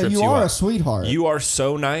I think Yeah, trips you you are up. a sweetheart. You are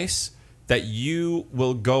so nice that you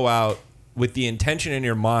will go out with the intention in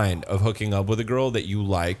your mind of hooking up with a girl that you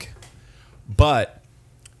like, but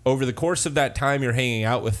over the course of that time you're hanging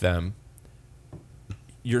out with them,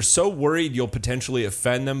 you're so worried you'll potentially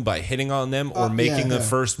offend them by hitting on them or making the yeah.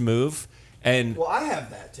 first move. And Well, I have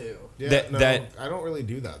that too. Yeah, That- no, that- I don't really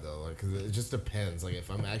do that though, like, cause it just depends. Like, if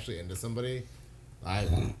I'm actually into somebody, I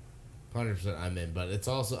 100% I'm in. But it's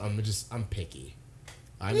also I'm picky.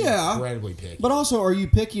 I'm Yeah. incredibly picky. But also, are you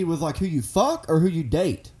picky with like who you fuck or who you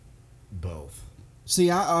date? both. See,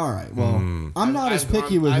 all right. Well, I'm not as I've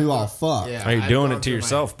picky gone- with I've who gone- I'll fuck. yeah. are you I've doing gone it to through my-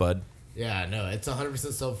 yourself, bud? Yeah, no, it's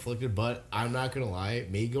 100% self-inflicted. But I'm not gonna lie,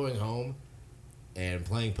 me going home and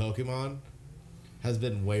playing Pokemon has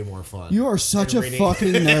been way more fun. You are such And a reading-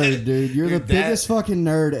 fucking nerd, dude. You're Dude, the biggest fucking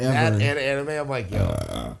nerd ever. That and anime, I'm like,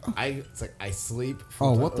 yo, it's like I sleep. Oh,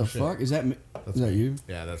 from what the shit. fuck? Is that That's is that me. you?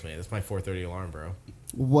 Yeah, that's me. That's my 4:30 alarm, bro.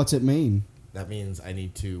 What's it mean? That means I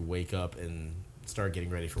need to wake up and start getting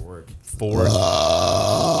ready for work.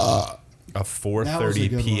 A That was a 4:30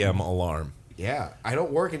 good p.m. one. alarm. Yeah, I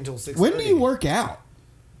don't work until 6:30. When do you work out?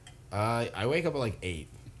 I wake up at like 8.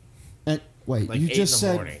 Wait, Like you 8 just in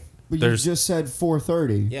the said. morning. But There's- you just said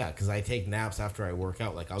 4:30. Yeah, because I take naps after I work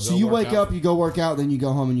out. Like I'll So go you work wake out, up, you go work out, then you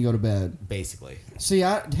go home and you go to bed. basically. See,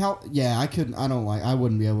 I couldn't. I don't like. I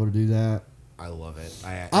wouldn't be able to do that. I love it.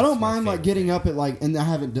 I don't mind like getting up at like, and I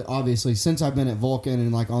haven't obviously since I've been at Vulcan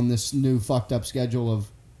and like on this new fucked up schedule of.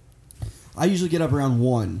 I usually get up around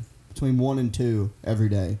 1, between 1 and 2 every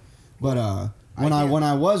day, but when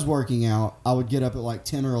I was working out, I would get up at like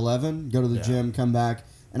 10 or 11, go to the gym, come back,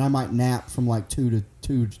 and I might nap from like 2 to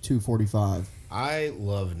 2:45. I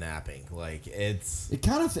love napping. Like it's It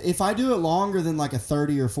kind of, if I do it longer than like a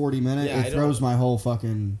 30 or 40 minute, Yeah, I it throws don't- my whole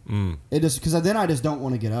fucking. It just because then I just don't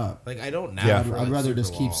want to get up. like I don't nap. Yeah. for, I'd like, rather super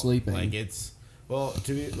just keep long. sleeping. Like it's to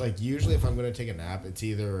be like usually if I'm gonna take a nap, it's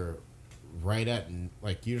either right at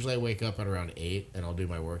like usually I wake up at around 8 and I'll do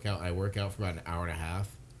my workout. I work out for about an hour and a half.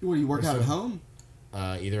 What do you work out at home?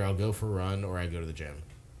 Either I'll go for a run or I go to the gym,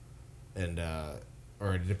 and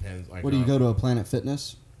or it depends. Like, What do you go to a Planet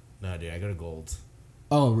Fitness? No, dude, I go to Gold's.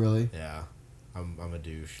 Oh, really? Yeah, I'm a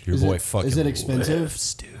douche. Your Is boy it- fucking is it expensive?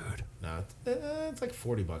 lifts, dude. No, it's like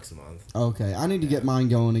 $40 a month. Okay, I need to get mine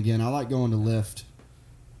going again. I like going to Lyft.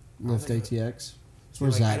 Lyft think- ATX. That's See,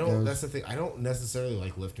 where like, Zach That's goes. the thing. I don't necessarily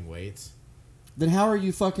like lifting weights Then how are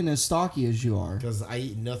you fucking as stocky as you are? because I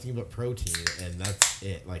eat nothing but protein, and that's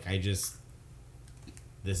it. Like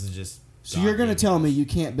this is just. So you're God gonna gave tell this. me you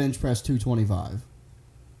can't bench press 225?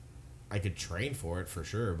 I could train for it for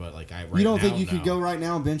sure, but like You don't think you could go right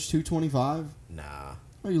now and bench 225? Nah.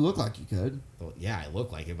 Well, you look like you could. Well, yeah, I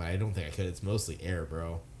look like it, but I don't think I could. It's mostly air,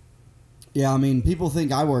 bro. Yeah, I mean, people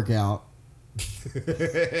think I work out.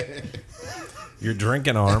 Your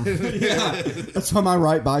drinking arm. That's why my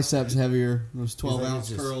right bicep's heavier. Those 12 like ounce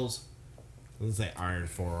it's just- curls. Let's say iron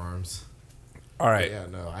forearms. All right. Yeah,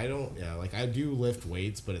 no, I don't. Yeah, like I do lift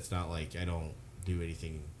weights, but it's not like I don't do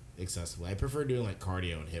anything excessively. I prefer doing like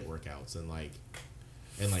cardio and hit workouts and like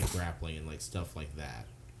grappling and like stuff like that.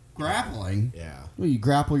 Grappling? Yeah, Well, you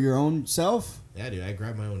grapple your own self? yeah, dude. I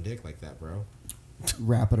grab my own dick like that, bro.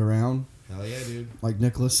 Wrap it around. Hell yeah, dude. Like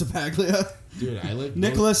Nicholas Sapaglia. Dude, I lick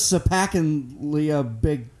Nicholas Sapaglia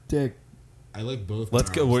Big Dick. I lick both. Let's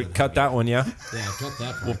my go. arms We and cut that one, yeah? Yeah, cut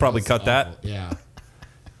that. Part. We'll probably That's cut that. awful. Yeah.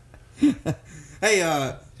 Hey,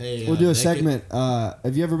 Hey, we'll do a naked- segment.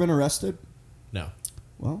 Have you ever been arrested? No.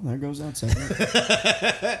 Well, there goes that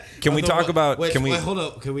segment. Can we talk about? Wait, Can we? hold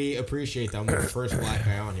up. Can we appreciate that I'm the first black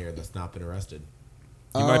guy on here that's not been arrested?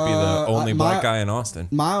 You might be the only black my- guy in Austin.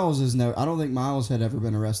 Miles is no. I don't think Miles had ever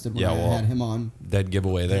been arrested when Yeah, I well, had him on. Dead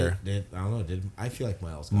giveaway there. I don't know. I feel like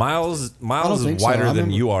Miles. got Miles don't think is so. whiter I than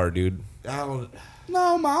remember- you are, dude. I don't.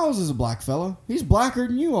 No, Miles is a black fella. He's blacker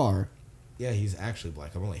than you are. Yeah, he's actually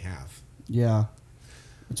black. I'm only half. Yeah,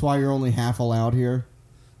 that's why you're only half allowed here.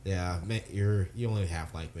 Yeah, you only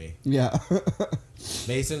half like me. Yeah.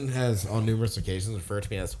 Mason has on numerous occasions referred to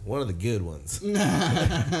me as one of the good ones.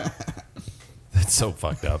 That's so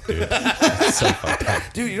fucked up, dude. That's so fucked up.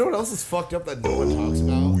 Dude, you know what else is fucked up that no one talks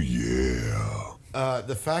about? Oh yeah.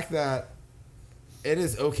 The fact that it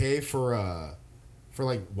is okay for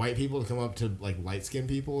like white people to come up to like light skinned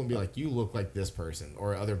people and be like, you look like this person,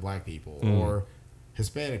 or other black people, or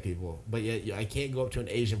Hispanic people, but yet I can't go up to an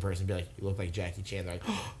Asian person and be like, you look like Jackie Chan. They're like,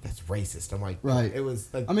 oh, that's racist. I'm like, Right. It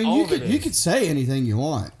was. Like, I mean, all you of it could you is. could say anything you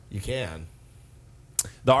want. You can.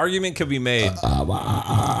 The argument could be made.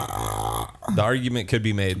 The argument could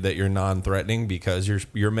be made that you're non-threatening because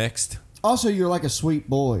you're mixed. Also, you're like a sweet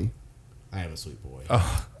boy. I am a sweet boy.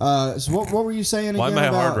 So what were you saying again? Why am I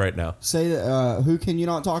about, hard right now? Say that. Who can you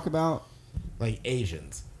not talk about? Like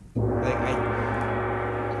Asians. Like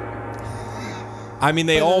I mean,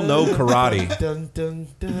 they all know karate. dun dun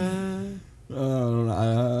dun. I don't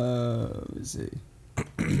know. Let me see.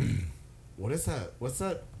 What is that? What's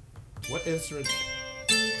that? What instrument?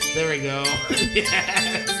 There we go.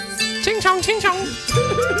 Ching chong, ching chong.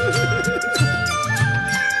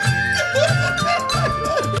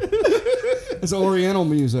 It's Oriental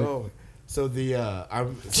music. Oh, so the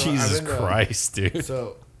I'm Jesus I'm in the- Christ, dude.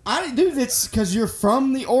 So Dude, it's because you're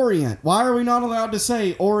from the Orient. Why are we not allowed to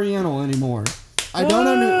say Oriental anymore? I don't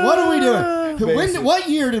know. What are we doing? Basic- What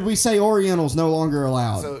year did we say Oriental's no longer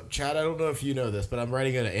allowed? So, Chad, I don't know if you know this, but I'm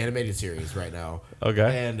writing an animated series right now.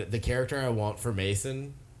 Okay. And the character I want for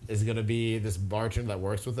Mason is going to be this bartender that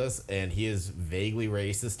works with us, and he is vaguely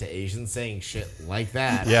racist to Asians, saying shit like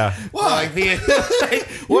that. Yeah. What? Like the,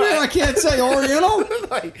 You mean I can't say Oriental?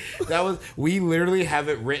 like that was. We literally have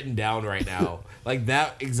it written down right now. Like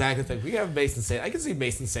that exact thing. We have Mason saying. I can see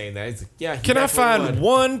Mason saying that. He's like, yeah. he Can I definitely find would.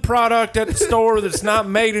 one product at the store that's not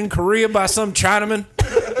made in Korea by some Chinaman?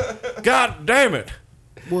 God damn it.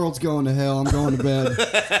 World's going to hell. I'm going to bed.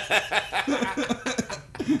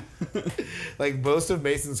 Like most of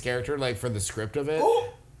Mason's character, like for the script of it,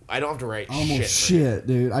 I don't have to write I almost shit.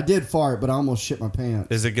 dude. I did fart, but I almost shit my pants.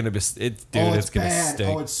 Is it gonna be? Dude, oh, it's gonna bad. stink.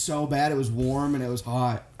 Oh, it's so bad. It was warm and it was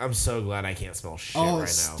hot. I'm so glad I can't smell shit Oh, right it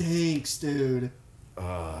now. stinks, dude.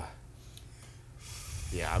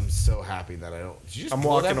 Yeah, I'm so happy that I don't. Did you just I'm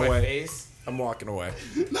blow walking that in my away. face? I'm walking away.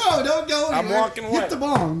 No, don't go anywhere. I'm walking away. Hit the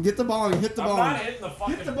bong. Get the bong. Hit the bong. hitting the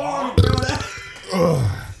fucking Hit the bong. Throw it out.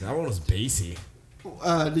 That one was bassy.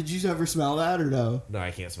 Did you ever smell that or no? No,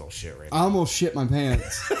 I can't smell shit right I now. almost shit my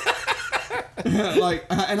pants. Like,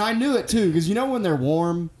 and I knew it too, because you know when they're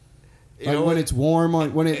warm, You like know when what? it's warm,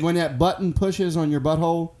 like when that button pushes on your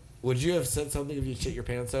butthole, Would you have said something if you shit your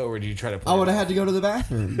pants out, or did you try to? Play I would it have off? had to go to the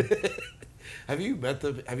bathroom. Have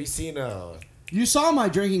you seen? You saw my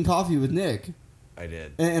drinking coffee with Nick, I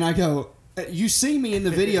did. and I go. You see me in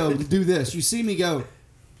the video do this. You see me go,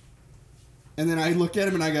 and then I look at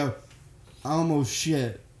him and I go, I almost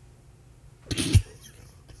shit.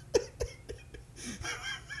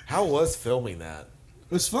 How was filming that?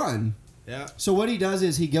 It was fun. Yeah. So what he does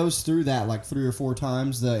is he goes through that like 3 or 4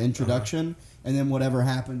 times, the introduction, and then whatever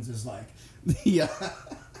happens is like the.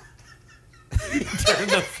 Turn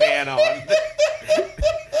the fan on.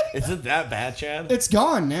 Is it that bad, Chad? It's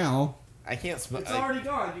gone now. I can't smell.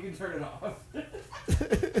 gone. You can turn it off.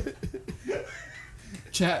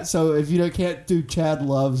 Chad. So if you can't do, Chad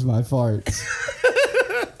loves my farts.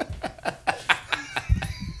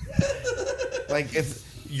 Like it's.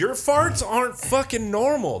 Your farts aren't fucking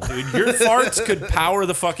normal, dude. Your farts could power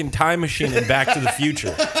the fucking time machine in Back to the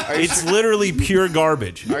Future. It's literally pure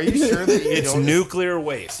garbage. Are you sure that you It's don't? nuclear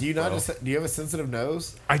waste. Do you not? bro. Do you have a sensitive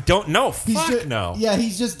nose? I don't know. He's Fuck ju- no. Yeah, he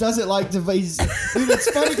just doesn't like to. Dude, it's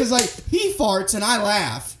funny because like he farts and I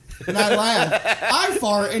laugh. And I laugh. I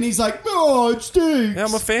fart and he's like, "Oh, it stinks." Yeah,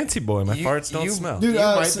 I'm a fancy boy. My You- farts don't you- smell. Dude, You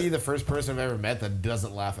uh, might so- be the first person I've ever met that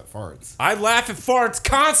doesn't laugh at farts. I laugh at farts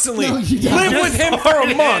constantly. No, you don't. Live with him for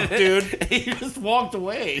a month, dude. He just walked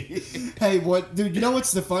away. Hey, what, dude? You know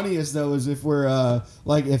what's the funniest though is if we're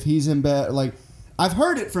like if he's in bed. Like, I've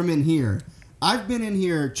heard it from in here. I've been in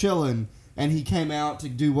here chilling, and he came out to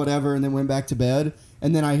do whatever, and then went back to bed,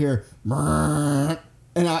 and then I hear, "Brrrr,"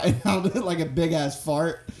 and I'll do like a big ass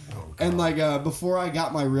fart. And like before I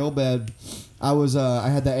got my real bed, I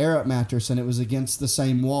had the air up mattress, and it was against the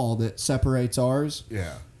same wall that separates ours,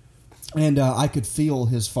 Yeah. and I could feel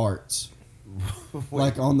his farts,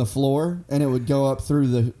 like on the floor, and it would go up through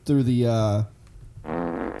the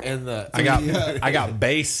And the I got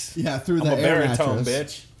bass. yeah through I'm the a air baritone, mattress.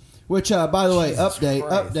 bitch. Which by the way, Jesus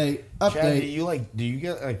update. Chad, do you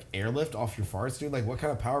get like airlift off your farts, dude? Like what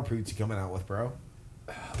kind of power poots you coming out with, bro?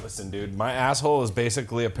 Listen, dude, my asshole is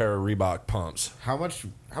basically a pair of Reebok pumps. How much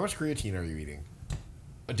creatine are you eating?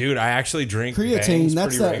 Dude, I actually drink Creatine. Bangs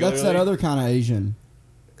That's pretty that regularly. other kind of Asian.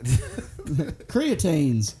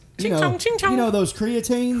 Creatines. You Ching know, chong, ching chong. you know those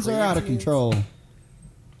creatines are out of Creatines? control.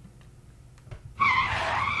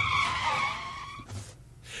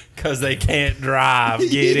 Because they can't drive.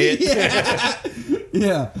 Get it?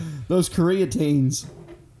 Yeah, those creatines.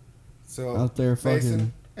 So Out there fucking-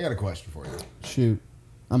 Mason, I got a question for you. Shoot,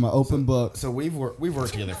 I'm an open book. So we've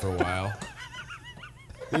worked together for a while.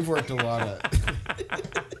 We've worked a lot of.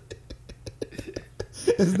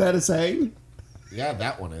 Isn't that a saying? Yeah,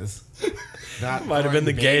 that one is. Not Might have been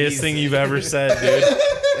the throwing gayest babies. thing you've ever said, dude.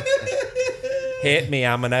 Hit me,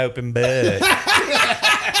 I'm an open book.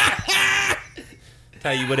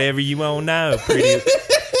 Tell you whatever you want to know,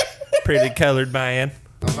 pretty colored man.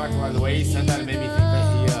 In fact, by the way he said that, it made me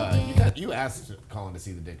think that you asked Colin to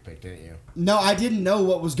see the dick pic, didn't you? No, I didn't know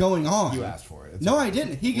what was going on. You asked for it. It's No, okay. I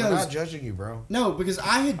didn't. He We're goes, not judging you, bro. no, because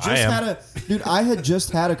I had I just am. I had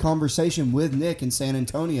just had a conversation with Nick in San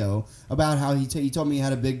Antonio about how he told me he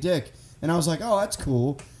had a big dick, and I was like, oh, that's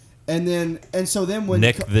cool. And so then when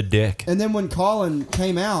Nick the dick. and then when Colin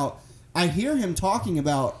came out, I hear him talking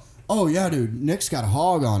about, oh yeah, dude, Nick's got a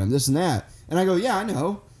hog on him, this and that, and I go, yeah, I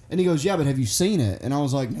know, and he goes, yeah, but have you seen it? And I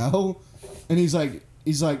was like, no, and he's like,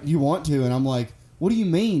 you want to? And I'm like, what do you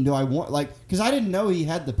mean? Do I want, like, because I didn't know he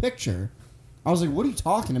had the picture. I was like, what are you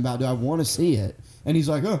talking about? Do I want to see it? And he's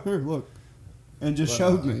like, oh, here, look. And just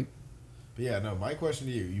showed me. But yeah, no. My question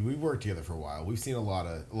to you: we've worked together for a while. We've seen a lot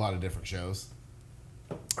of different shows.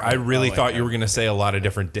 I really like thought that. you were going to say a lot of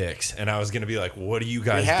different dicks. And I was going to be like, what are you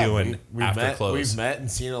guys doing after met, close? We've met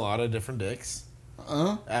and seen a lot of different dicks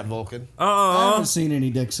at Vulcan. I haven't seen any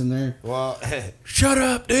dicks in there. Well, Shut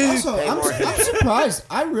up, dude. Also, Hey, I'm Morgan. surprised.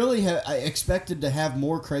 I really I expected to have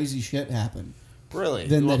more crazy shit happen. really?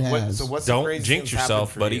 Then that What- has. So what's the Don't craziest jinx thing's happened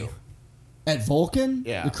yourself, for buddy. you? At Vulcan?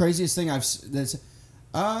 Yeah. The craziest thing that's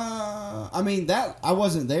I mean that I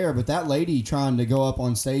wasn't there, but that lady trying to go up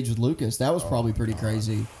on stage with Lucas, that was probably pretty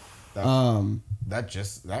crazy.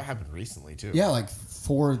 That happened recently too. Yeah, like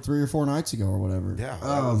 3 or 4 nights ago or whatever. Yeah.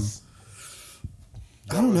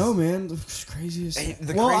 I don't know, man. The craziest. Hey,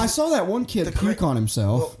 I saw that one kid puke on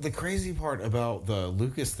himself. Well, the crazy part about the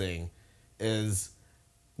Lucas thing is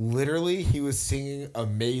literally he was singing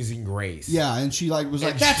Amazing Grace. Yeah, and she like was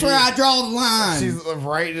like, And "That's she- where I draw the line." She's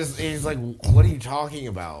right. He's like, "What are you talking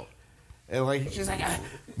about?" And like she's like,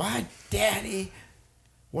 "My daddy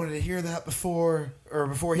wanted to hear that before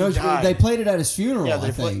he No, died." they played it at his funeral. yeah,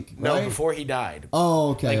 I think. no, right? before he died.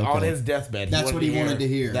 Oh, okay. Like okay. on his deathbed. That's what he wanted to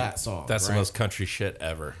hear. That song. That's the right? most country shit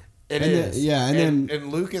ever. It And is. then-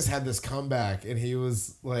 and Lucas had this comeback, and he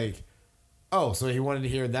was like, "Oh, so he wanted to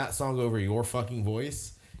hear that song over your fucking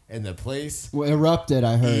voice." And the place Well, erupted.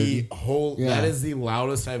 I heard. that Yeah. is the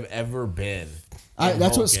loudest I've ever been. That's in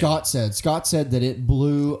what Vulcan. Scott said. Scott said that it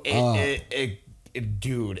blew up.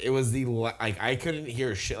 Dude, it was like I couldn't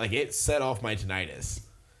hear shit. Like it set off my tinnitus.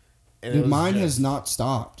 And it Dude, was mine just- has not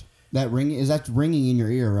stopped. That ringing in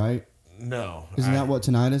your ear, right? No, Isn't that what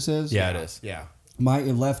tinnitus is? Yeah, it is. Yeah. My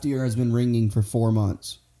left ear has been ringing for 4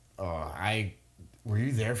 months. Were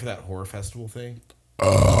you there for that horror festival thing?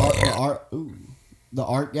 The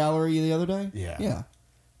art gallery the other day. Yeah. Yeah.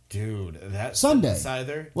 Dude, that Sunday.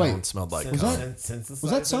 synthesizer. Wait, It smelled like Was cum. that- synthesizer?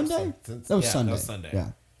 was that Sunday? That was Sunday. That was Sunday. Yeah.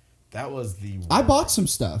 That was the. I bought some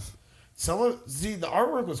stuff. See, the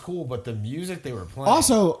artwork was cool, but the music they were playing.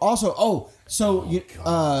 Also,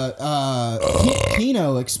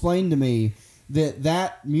 Kino explained to me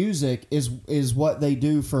that music is what they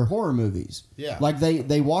do for horror movies. Yeah. Like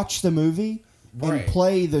they watch the movie and Right.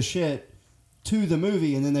 play the shit to the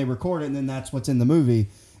movie, and then they record it, and then that's what's in the movie.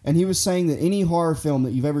 And he was saying that any horror film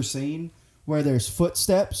that you've ever seen where there's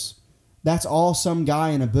footsteps, that's all some guy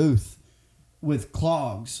in a booth with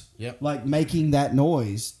clogs, Yep. like making that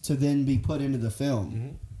noise to then be put into the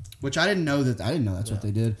film. Which I didn't know that's what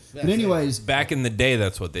they did. Yeah, But anyways, Back in the day,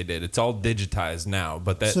 that's what they did. It's all digitized now,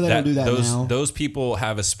 but So they don't do that those now? those people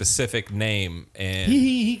have a specific name, and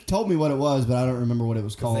he told me what it was, but I don't remember what it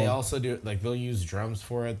was 'Cause called. they also do like they'll use drums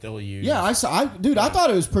for it. They'll use Yeah, I thought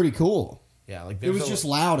it was pretty cool. yeah like It there's was a- just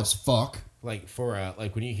loud as fuck. like for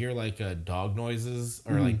like when you hear like dog noises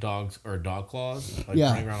or like dogs or dog claws like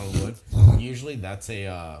Yeah. running around the wood. Usually that's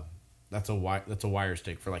a wire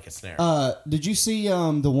stick for like a snare. Did you see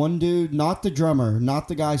the one dude, not the drummer, not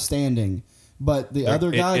the guy standing, but the other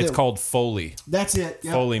guy? it's called Foley. That's it.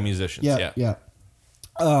 Yep. Foley musicians. Yeah, Yeah.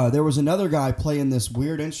 yeah. There was another guy playing this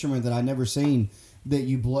weird instrument that I never seen. That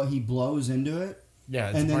he blows into it, yeah,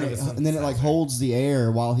 it's and part then of the and then it like synthesizer. holds the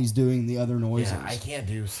air while he's doing the other noises. Yeah, I can't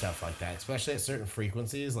do stuff like that, especially at certain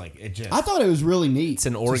frequencies. Like it just. I thought it was really neat. It's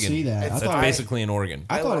an to organ. see that. It's I thought basically an organ.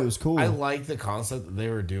 I thought it was cool. I like the concept that they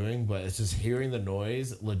were doing, but it's just hearing the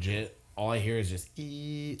noise. Legit, all I hear is just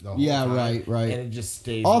the whole Yeah, time, right, and it just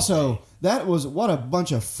stays. Also, that was what a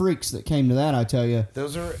bunch of freaks that came to that. I tell you,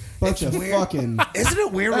 those are bunch it's of weird. fucking. Isn't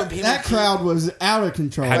it weird when people That crowd was out of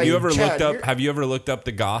control. Have you Like, ever Chad, looked up? you're- Have you ever looked up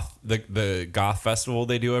the goth festival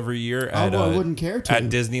they do every year? I At, wouldn't care to. at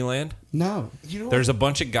Disneyland. No. You know There's a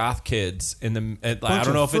bunch of goth kids in the. I Bunch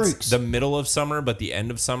don't know of if freaks. it's the middle of summer, but the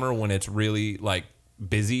end of summer when it's really like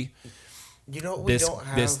busy. You know what we This don't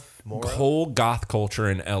have this more of? whole goth culture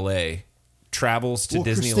in LA travels to Well,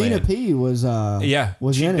 Disneyland. Christina P was Yeah,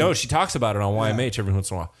 was she, in no, it. she talks about it on YMH every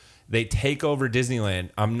once in a while. They take over Disneyland.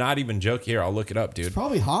 I'm not even joking. Here, I'll look it up, dude.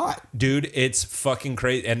 Probably hot. Dude, it's fucking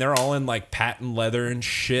crazy, and they're all in like patent leather and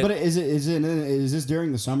shit. But is this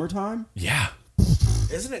during the summertime? yeah,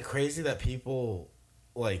 Isn't it crazy that people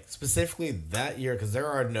like specifically that year because there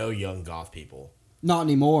are no young goth people. Not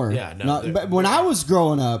anymore. Yeah, no, Not, they're- but when I was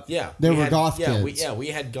growing up, Yeah, there we were had- goth yeah, kids. We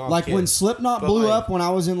had goth like kids. when Slipknot But, blew like, up when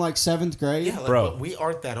I was in like 7th grade. Yeah, like, Bro. but we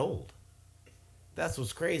aren't that old. That's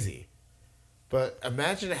what's crazy. But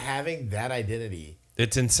imagine having that identity.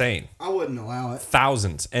 it's insane. I wouldn't allow it.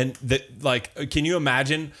 Thousands, and can you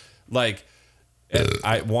imagine? Like, and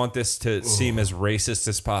I want this to seem as racist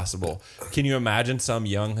as possible. Can you imagine some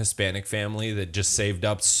young Hispanic family that just saved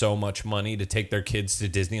up so much money to take their kids to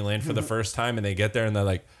Disneyland for the first time, and they get there and they're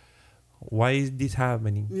like, "Why is this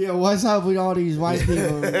happening? Yeah, what's up with all these white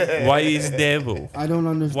people? Why is devil? I don't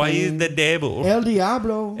understand. Why is the devil? El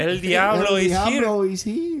Diablo? El Diablo is Diablo is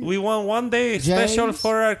here. We want one day special James?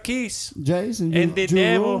 for our kids, Jason, and the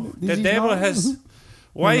Jerome, the this is devil not- has.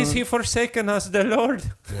 Why is he forsaken us, the Lord?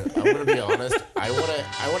 Yeah, I'm gonna be honest. I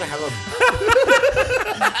wanna have a.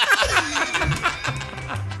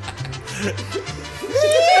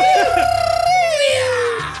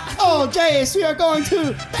 Oh Jace, we are going to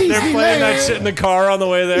They're Disneyland. playing that shit in the car on the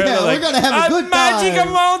way there. Yeah, They're we're like, gonna have a good Magic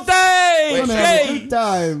time. Mountain! We're gonna have a Yay! good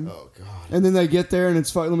time. Oh god. And then they get there and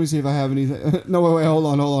it's fun. Let me see if I have anything. No, wait, hold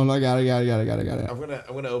on. I got it. I'm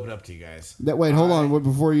gonna open up to you guys. Wait, hold on.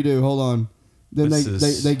 Before you do, hold on. Then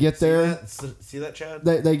This they get there. See that, Chad?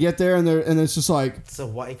 They get there and it's just like, It's a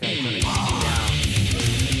white guy trying to keep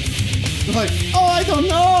you down. like, oh, I don't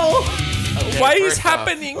know. Why is first off,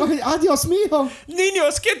 happening? Okay, adios mío.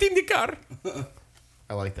 Niños, get in the car.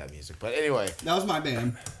 I like that music, but anyway, That was my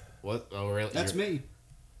band. what? Oh, really? That's You're- me.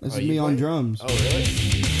 This Oh, is you me on play? drums. Oh, really?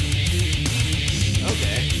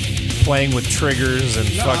 Okay. Playing with triggers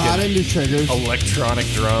and No, I fucking didn't do triggers. electronic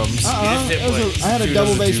drums. I had a Dude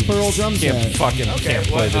double doesn't bass do- pearl drum Can't set fucking can't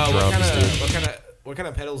play the drums, dude. What kind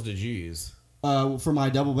of pedals did you use? for my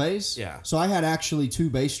double bass. Yeah. So I had actually 2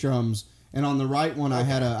 bass drums, and on the right one I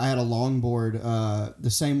had a longboard,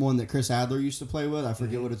 the same one that Chris Adler used to play with. I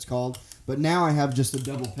forget what it's called, but now I have just a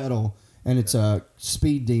double pedal, and it's a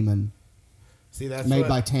Speed Demon See, that's made what,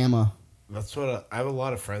 by Tama. That's what I have a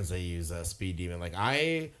lot of friends that use Speed Demon. Like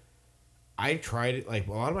I tried it. Like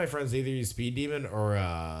a lot of my friends either use Speed Demon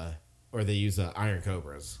or they use Iron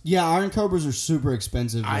Cobras. Yeah, Iron Cobras are super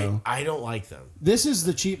expensive though. I don't like them. This is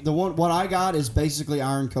the cheap. The one what I got is basically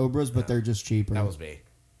Iron Cobras, but they're just cheaper. That was me.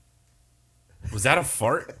 Was that a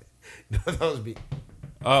fart? No, that was me.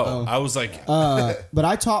 Oh, I was like, But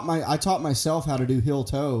I taught myself how to do heel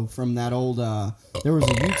toe from that old. There was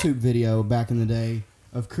a YouTube video back in the day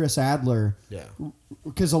of Chris Adler. Yeah.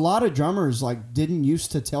 Because a lot of drummers like didn't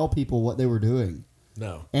used to tell people what they were doing,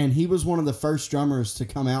 No. and he was one of the first drummers to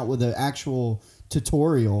come out with an actual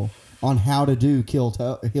tutorial on how to do heel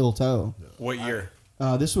toe. what year?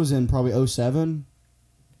 This was in probably 07.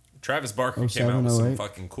 Travis Barker 07, came out with some 08.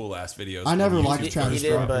 fucking cool ass videos. I never on liked YouTube. Travis he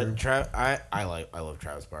did, Barker. but I love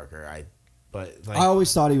Travis Barker. But like I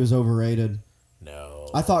always thought he was overrated. no.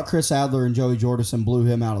 I thought Chris Adler and Joey Jordison blew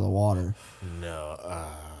him out of the water. No.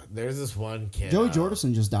 There's this one kid. Joey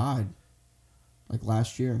Jordison just died, like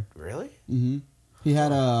last year. Really? Hmm. He had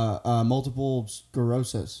multiple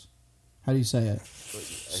sclerosis. How do you say it?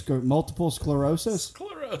 Multiple sclerosis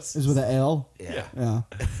Sclerosis. is with an L. Yeah. Yeah.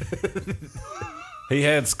 He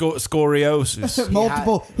had scoliosis.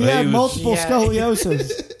 multiple. He he had was- multiple he had-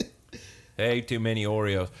 scoliosis. Hey, too many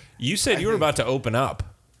Oreos. You said you were about to open up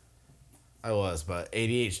I was, but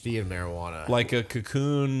ADHD and marijuana. like a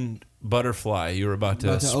cocoon butterfly. You were about to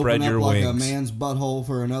About to spread open your up like wings. a man's butthole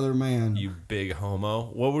for another man. You big homo.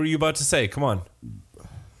 What were you about to say? Come on.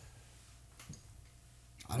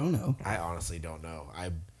 I don't know. I honestly don't know. I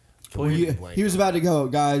Well, completely blanked he was on about to go,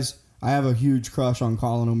 guys. I have a huge crush on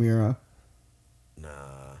Colin O'Meara. it. Nah,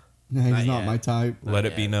 No, he's Not not yet. my type. Let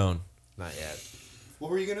it be yet. known. not yet. What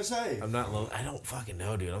were you gonna say? I'm not. I don't fucking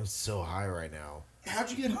know, dude. I'm so high right now. How'd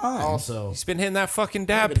you get high? Also, He's been hitting that fucking I've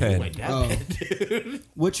dab been hitting my pen. dab Oh. pen, dude.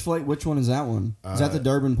 Which one is that one? Is that the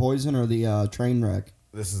Durban Poison or the train wreck?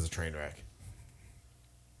 This is a train wreck.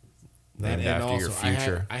 Named after your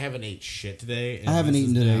future. I haven't ate shit today. and I haven't this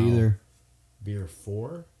eaten is today now either. Beer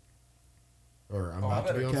 4, or I'm I about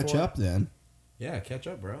to be better on Catch 4. up then. Yeah, catch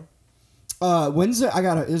up, bro. Wednesday,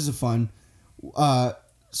 this is a fun.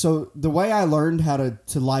 So the way I learned how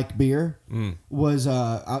to like beer was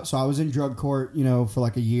so I was in drug court, for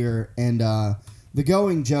like a year, and the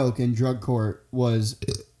going joke in drug court was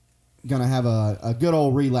gonna have a good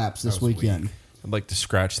old relapse this That was weekend. weak. I'd like to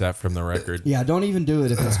scratch that from the record. Yeah, don't even do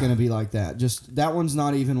it if it's gonna be like that. Just that one's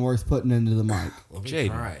not even worth putting into the mic. Let me Jaden.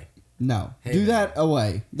 try. No, Hey, do man. that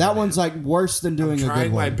away. That one's like worse than doing I'm a good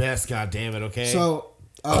trying my one. best. God damn it. Okay. So,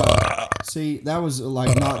 see, that was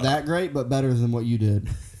like not that great, but better than what you did.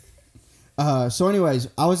 So, anyways,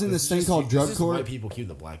 I was in this thing called drug court. White people keep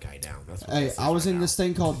the black guy down. That's what Hey, this is I was right in now. this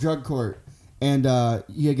thing called drug court, and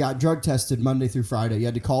you got drug tested Monday through Friday. You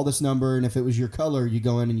had to call this number, and if it was your color, you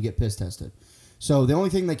go in and you get piss tested. So the only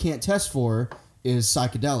thing they can't test for is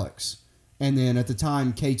psychedelics. And then at the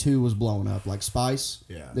time, K2 was blowing up, like spice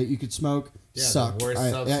Yeah. that you could smoke. Yeah, the Sucked. worst Yeah,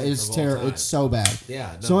 substance it's of all terrible. time. It's so bad.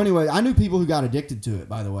 Yeah, no. So anyway, I knew people who got addicted to it,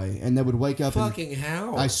 by the way, and they would wake up and Fucking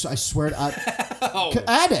how? I swear,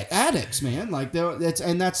 addicts, man. Like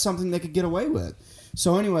that's something they could get away with.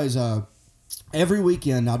 So, anyways, every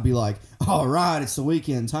weekend I'd be like, "All right, it's the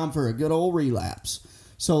weekend, time for a good old relapse."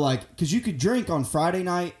 So, like, because you could drink on Friday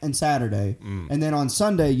night and Saturday, and then on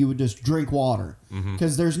Sunday you would just drink water,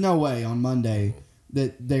 because there's no way on Monday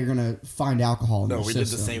that they're gonna find alcohol in no, your we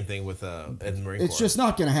system. did the same thing with in the Marine It's Corps. just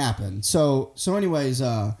not gonna happen. So anyways,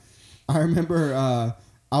 I remember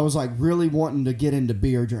I was like really wanting to get into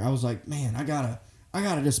beer. I was like, man, I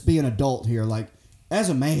gotta just be an adult here. Like, as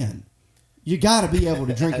a man, you gotta be able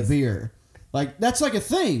to drink a beer. Like that's like a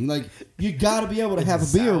thing. Like you got to be able to have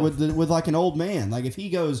a beer with like an old man. Like if he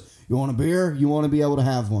goes, "You want a beer?" You want to be able to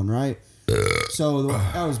have one, right? So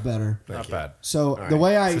that was better. Not bad. So All the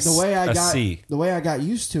way I It's the way I got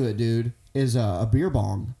used to it, dude, is a beer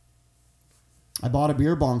bong. I bought a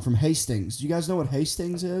beer bong from Hastings. Do you guys know what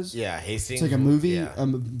Hastings is? Yeah, Hastings. It's like a movie, Yeah.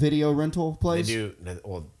 video rental They place. do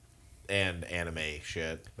well, and anime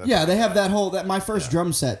shit. That's Yeah, they have that whole that. My first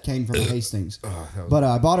drum set came from Hastings. But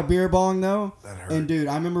I bought a beer bong though, and dude,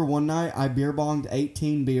 I remember one night I beer bonged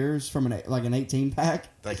 18 beers from an 18 pack.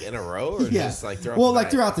 like in a row, or Yeah, just like throughout. well, the like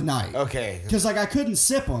night? throughout the night. Okay. Because like I couldn't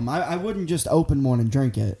sip them. I wouldn't just open one and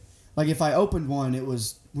drink it. Like if I opened one, it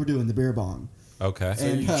was we're doing the beer bong. Okay. So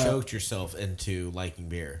And, you choked yourself into liking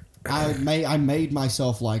beer. I made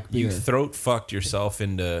myself like beer. You throat fucked yourself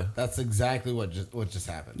into. That's exactly what just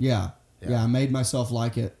happened. Yeah. I made myself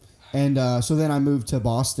like it. And so then I moved to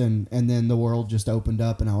Boston, and then the world just opened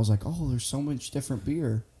up, and I was like, oh, there's so much different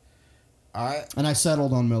beer. And I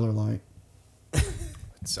settled on Miller Lite.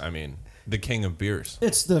 I mean, the king of beers.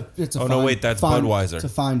 It's a Oh, no, wait, that's Budweiser. It's a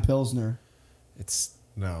fine Pilsner. It's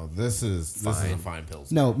No, this is a Fine. fine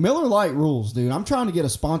pills. No, Miller Lite rules, dude. I'm trying to get a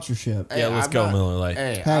sponsorship. yeah. Let's I'm go, not- Miller Lite.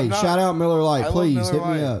 Hey, Hey, I'm not- shout out Miller Lite, I love please Miller hit me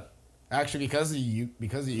Lite. up. Actually, because of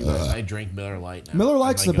you guys, I drink Miller Lite now. Miller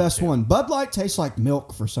Lite's My the best go-to. one. Bud Light tastes like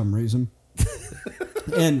milk for some reason.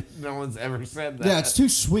 And No one's ever said that. yeah, it's too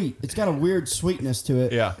sweet. It's got a weird sweetness to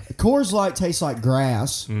it. Yeah. Coors Light tastes like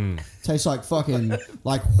grass. Tastes like fucking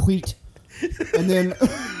like wheat. And then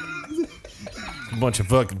A bunch of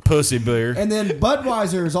fucking pussy beer.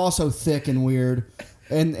 Budweiser is also thick and weird.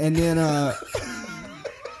 And then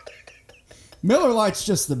Miller Lite's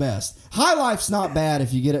just the best. High Life's not bad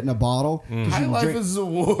if you get it in a bottle. 'cause you High can Life drink- is the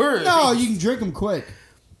worst. No, you can drink them quick.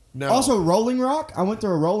 No. Also, Rolling Rock. I went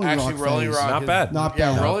through a Rolling Actually, Rock Rolling phase. Rock Not is- bad. Not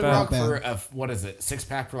Yeah, bad. Rolling Not Rock bad. for a, what is it?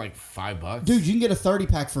 6-pack for like $5. Dude, you can get a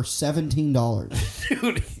 30-pack for $17.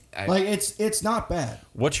 Dude, Like it's not bad.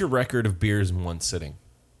 What's your record of beers in one sitting?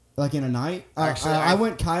 Like in a night. Actually, I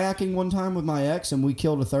went kayaking one time with my ex, and we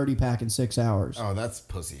killed a 30-pack in 6 hours. oh, that's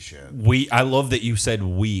pussy shit. I love that you said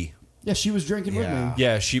we. Yeah, she was drinking with Yeah. me.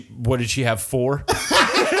 Yeah, what did she have? 4?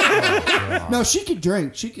 No, she could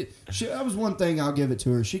drink. That was one thing I'll give it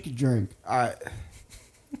to her. She could drink. I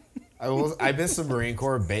missed the Marine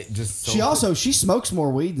Corps just so She smokes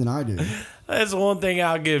more weed than I do. That's one thing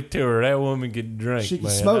I'll give to her. That woman can drink. She can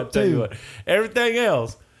man. smoke, I'll tell you too. what. Everything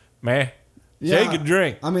else, man, Yeah. she can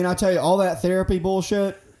drink. I mean, I tell you, all that therapy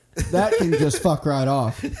bullshit, that can just fuck right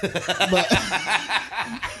off.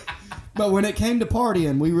 But when it came to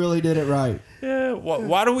partying, we really did it right. Yeah.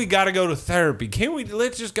 Why do we got to go to therapy? Can't we?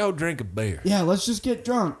 Let's just go drink a beer. Yeah, let's just get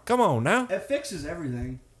drunk. Come on now. It fixes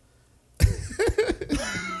everything.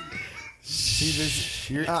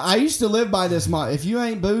 I used to live by this motto. If you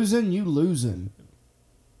ain't boozing, you losing.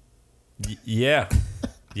 Yeah.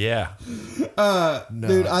 Yeah.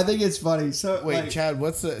 Dude, I think it's funny. So Wait, like, Chad,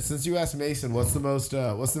 since you asked Mason, what's the most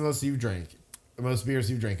you've drank? The most beers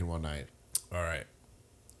you've drank in one night? All right.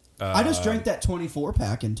 I just drank that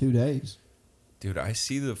 24-pack in 2 days. Dude, I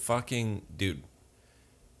see the fucking dude.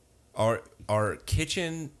 Our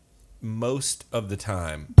kitchen most of the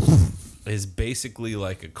time is basically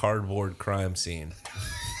like a cardboard crime scene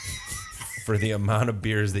for the amount of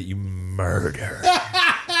beers that you murder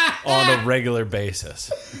on a regular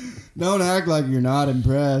basis. Don't act like you're not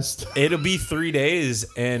impressed. It'll be 3 days,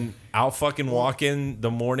 and I'll fucking walk in the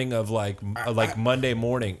morning of like Monday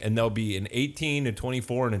morning, and there'll be an 18, a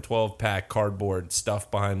 24, and a 12-pack cardboard stuffed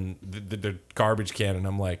behind the garbage can, and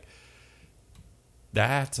I'm like,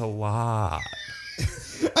 that's a lot.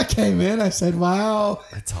 I came in, I said, wow,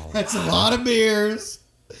 That's a lot. a lot of beers.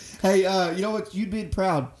 Hey, you know what? You'd be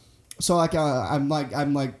proud. So like, I'm like,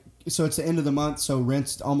 so it's the end of the month, so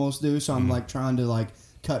rent's almost due. So I'm like trying to like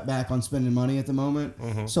cut back on spending money at the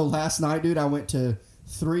moment. So last night, dude, I went to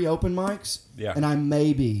 3 open mics. Yeah. And I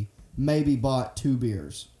maybe bought 2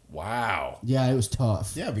 beers. Wow. Yeah, it was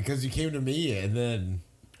tough. Yeah, because you came to me and then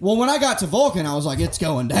Well, when I got to Vulcan, I was like, it's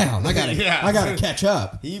going down. I gotta Yeah. I gotta catch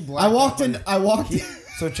up. He I blacked walked out in.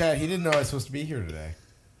 So Chad, he didn't know I was supposed to be here today.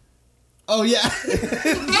 Oh yeah.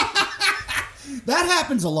 That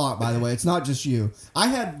happens a lot, by the way. It's not just you. I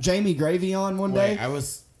had Jamie Gravy on one day.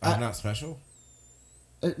 I'm not special.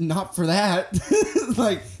 Not for that.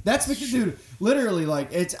 Like that's because, dude. Literally,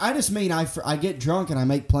 like I just mean I get drunk and I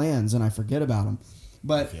make plans and I forget about them.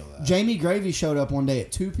 But Jamie Gravy showed up one day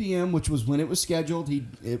at 2 p.m., which was when it was scheduled. He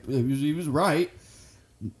was right.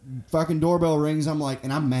 Fucking doorbell rings. I'm like,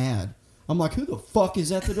 and I'm mad. I'm like, who the fuck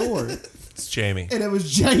is at the door? It's Jamie. And it was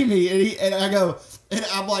Jamie, and I go, and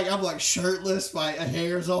I'm like shirtless, my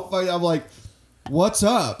hair's all funny. I'm like, what's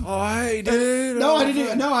up? Oh, hey, dude. No, I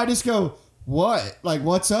didn't. No, I just go, what? Like,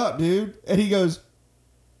 what's up, dude? And he goes,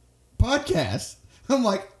 podcast. I'm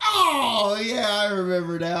like, oh yeah, I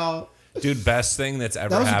remember now. Dude, best thing that's ever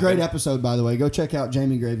That was happened. a great episode, by the way. Go check out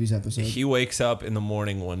Jamie Gravy's episode. He wakes up in the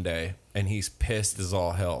morning one day and he's pissed as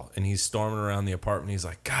all hell. And he's storming around the apartment. He's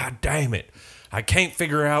like, God damn it. I can't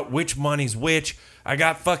figure out which money's which. I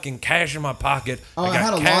got fucking cash in my pocket. Oh, I got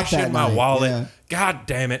had a lot cash that in my night, wallet. yeah. God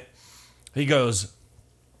damn it. He goes,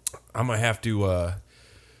 I'm going to have to,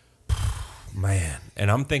 man.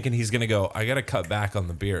 And I'm thinking he's going to go, I got to cut back on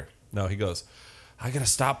the beer. No, he goes, I got to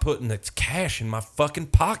stop putting the cash in my fucking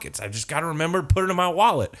pockets. I just got to remember to put it in my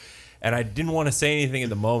wallet. And I didn't want to say anything in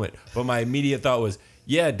the moment, but my immediate thought was,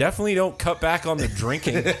 yeah, definitely don't cut back on the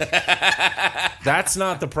drinking. That's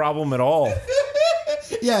not the problem at all.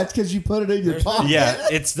 Yeah, it's because you put it in your pocket. Yeah,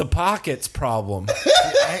 it's the pockets problem.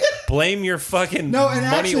 Blame your fucking No, and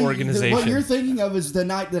money actually, organization. what you're thinking of is the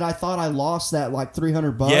night that I thought I lost that like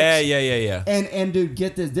 $300. Yeah. And dude,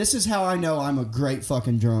 get this. This is how I know I'm a great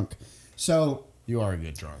fucking drunk. So You are a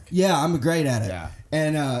good drunk. yeah, I'm great at it. Yeah.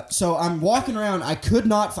 And so I'm walking around. I could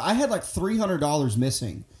not. I had like $300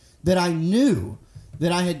 missing that I knew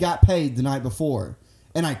that I had got paid the night before,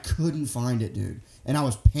 and I couldn't find it, dude. And I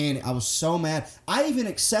was panicked. I was so mad. I even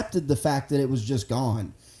accepted the fact that it was just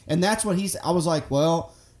gone. And that's what he's. I was like,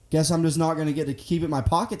 well, guess I'm just not going to get to keep it in my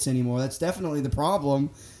pockets anymore. That's definitely the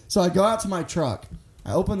problem. So I go out to my truck.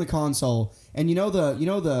 I open the console, and you know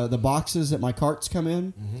the boxes that my carts come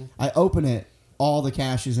in. Mm-hmm. I open it. All the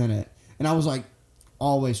cash is in it, and I was like,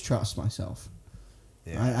 always trust myself.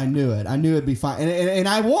 Yeah. I knew it. I knew it'd be fine, and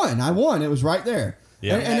I won. I won. It was right there.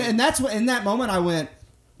 Yeah. And that's what in that moment I went.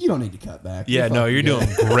 You don't need to cut back. Yeah, no, fucking you're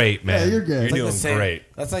good." doing great, man. Yeah, you're good. You're Like doing the same, great.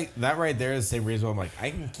 That's like that right there is the same reason why I'm like I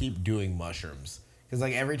can keep doing mushrooms because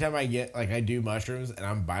like every time I get like I do mushrooms and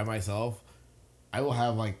I'm by myself, I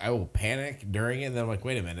will panic during it. And then I'm like,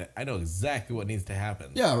 wait a minute, I know exactly what needs to happen.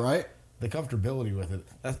 Yeah, right. The comfortability with it.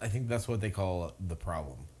 I think that's what they call the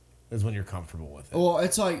problem is when you're comfortable with it. Well,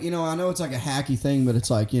 it's like I know it's like a hacky thing, but it's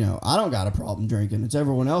like I don't got a problem drinking. It's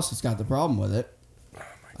everyone else that's got the problem with it.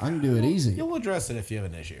 I can do it easy. You'll address it if you have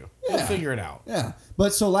an issue. Yeah. You'll figure it out. Yeah.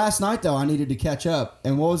 But so last night though, I needed to catch up.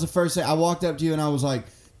 And what was the first thing? I walked up to you and I was like,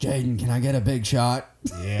 Jaden, can I get a big shot?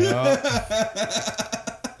 Yeah.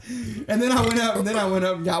 And then I went up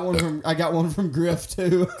and got one from Griff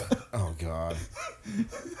too. Oh God.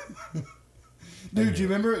 Dude, you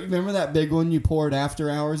remember that big one you poured after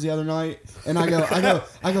hours the other night? And I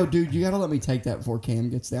go, dude, you gotta let me take that before Cam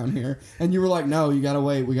gets down here. And you were like, no, you gotta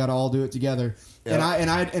wait. We gotta all do it together. Yep.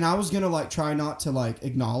 And I was gonna like try not to like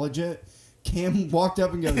acknowledge it. Cam walked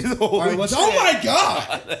up and goes, Holy all right, what's, shit. oh my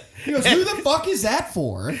god! He goes, who the fuck is that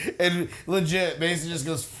for? And legit, Mason just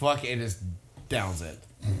goes fuck it and just downs it.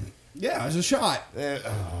 Yeah, it was a shot.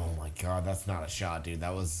 Oh my God, that's not a shot, dude.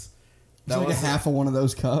 That was It's like a half of one of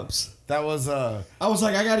those cups. That was I was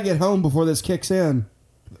like, I got to get home before this kicks in.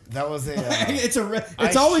 that was a.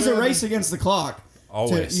 It's always a race against the clock.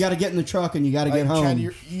 Always. You got to get in the truck and you got to get like, home. Chad, you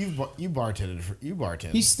bartended. You bartend.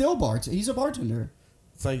 He's still He's a bartender.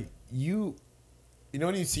 It's like you know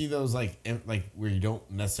when you see those like where you don't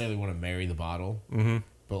necessarily want to marry the bottle,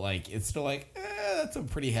 but like it's still like that's a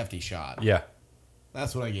pretty hefty shot. Yeah.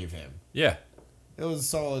 That's what I gave him. Yeah. It was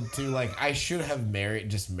solid too. Like I should have married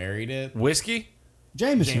it. Whiskey?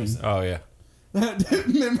 Jameson. Oh, yeah.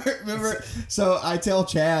 remember? So I tell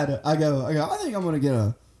Chad, I go. I think I'm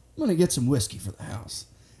gonna get some whiskey for the house.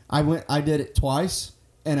 I did it twice,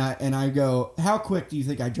 and I go. How quick do you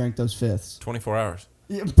think I drank those fifths? 24 hours.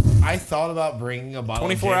 I thought about bringing a bottle.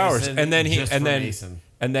 24 of hours. Jameson And then just for Mason.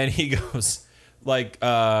 he goes like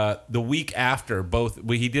the week after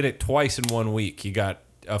he did it twice in 1 week. He got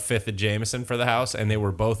a fifth of Jameson for the house and they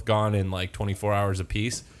were both gone in like 24 hours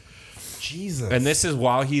apiece. Jesus. And this is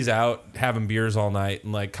while he's out having beers all night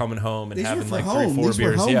and like coming home and These having were like for 3 or home. 4 These were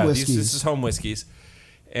beers. home Yeah, whiskeys. this is home whiskeys.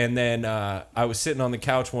 And then I was sitting on the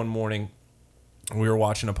couch one morning and we were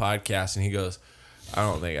watching a podcast and he goes, I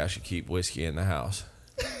don't think I should keep whiskey in the house.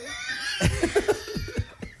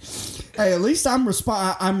 Hey, at least I'm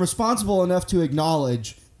responsible enough to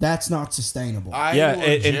acknowledge that's not sustainable.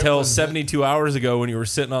 Until 72 hours ago when you were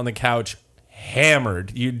sitting on the couch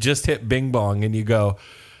hammered, you just hit bing bong and you go,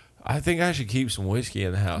 I think I should keep some whiskey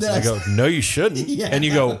in the house. And I go, no, you shouldn't. Yeah. And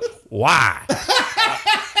you go, why?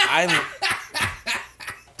 I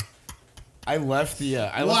left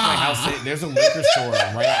my house. There's a liquor store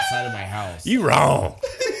right outside of my house. You wrong.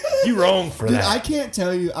 You wrong for Dude, that. I can't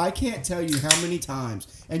tell you how many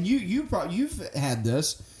times, and you've had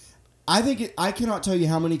this. I cannot tell you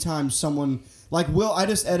how many times someone like Will. I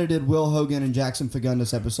just edited Will Hogan and Jackson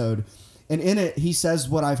Fagundes episode, And in it, he says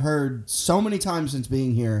what I've heard so many times since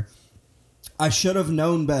being here. I should have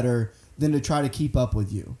known better than to try to keep up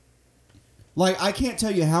with you. Like, I can't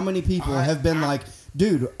tell you how many people have been like,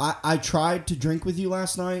 dude, I tried to drink with you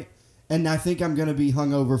last night, and I think I'm going to be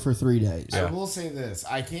hungover for 3 days. Yeah. I will say this: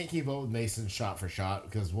 I can't keep up with Mason shot for shot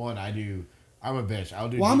because one, I'm a bitch. I'll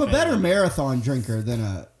do. Well, I'm a deep better end. marathon drinker than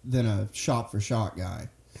a shot for shot guy.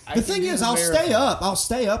 I The can thing do is, the I'll stay marathon. up. I'll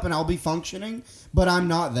stay up and I'll be functioning, but I'm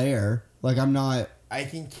not there. Like, I'm not. I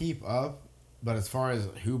can keep up, but as far as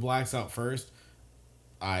who blacks out first,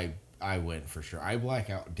 I win for sure. I black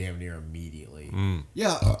out damn near immediately.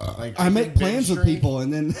 Yeah, Like I can make plans binge with drink. people,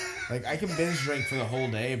 and then, Like I can binge drink for the whole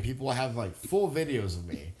day, and people have like full videos of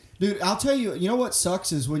me. dude, I'll tell you. You know what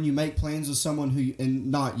sucks is when you make plans with someone who,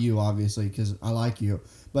 and not you, obviously, because I like you,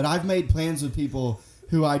 but I've made plans with people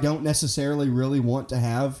who I don't necessarily really want to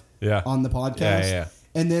have on the podcast, Yeah.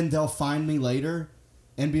 and then they'll find me later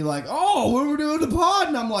and be like, "Oh, we were doing the pod,"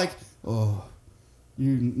 and I'm like, "Oh,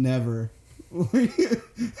 you never." Oh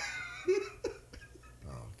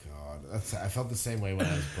God, I felt the same way when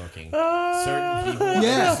I was booking. Certain people, I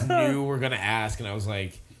Yeah. just knew were gonna ask, and I was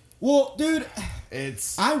like, Well, dude,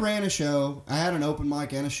 "It's I ran a show. I had an open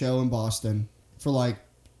mic and a show in Boston for like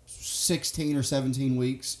 16 or 17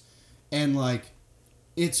 weeks. And like,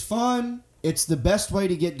 it's fun. It's the best way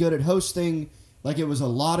to get good at hosting. Like, it was a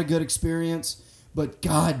lot of good experience. But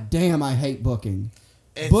god damn, I hate booking.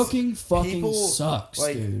 it's- Booking fucking people, sucks,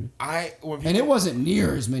 like, dude. when people, And it wasn't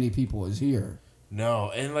near as many people as here.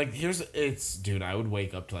 no, and like dude, I would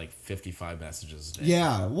wake up to like 55 messages a day.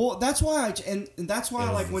 Yeah, well, that's why and that's why It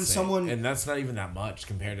was like when insane. someone and that's not even that much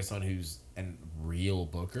compared to someone who's a real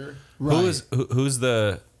booker. right. Who's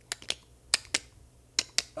the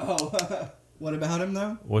Oh, what about him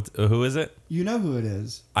though? who is it? You know who it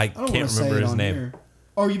is. I don't can't wanna say remember it his on name. here.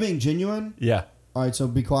 Oh, are you being genuine? Yeah. All right, so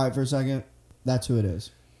be quiet for a second. That's who it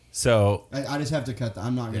is. So I just have to cut that.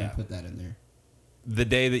 I'm not going to Yeah. put that in there. the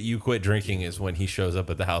day that you quit drinking is when he shows up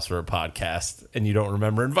at the house for a podcast, and you don't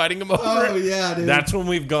remember inviting him over. Oh, yeah, dude. That's when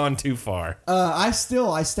we've gone too far. I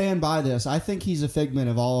stand by this. I think he's a figment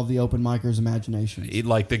of all of the open micers' imaginations.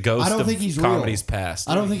 Like the ghost I don't of think he's real. comedy's past.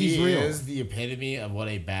 I don't think he's he real. is the epitome of what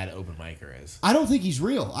a bad open micer is. I don't think he's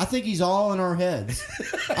real. I think he's all in our heads.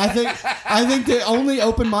 I think that only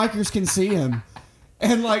open micers can see him.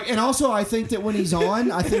 And also I think that when he's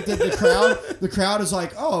on, I think that the crowd is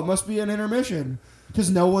like, "Oh, it must be an intermission." Because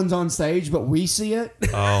no one's on stage, but we see it.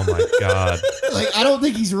 Oh my god. Like, I don't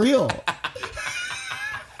think he's real.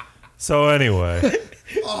 So anyway,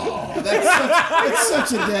 That's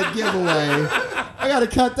such a dead giveaway. I got to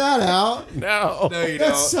cut that out. no. No, you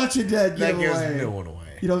That's such a dead That gives giveaway. no one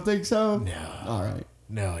away. You don't think so? No. All right.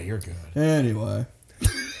 No, you're good. Anyway,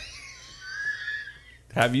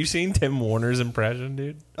 Have you seen Tim Warner's impression,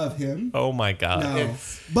 dude? of him. Oh my god. No.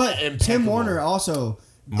 It's But Tim impeccable. Warner also.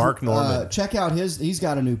 Mark Norman. Check out he's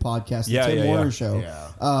got a new podcast, the Yeah, Tim yeah, Warner yeah. Show.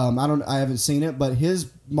 Yeah. I haven't seen it, but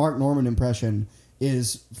his Mark Norman impression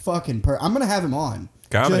is fucking I'm gonna have him on.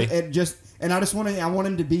 Comedy. And I want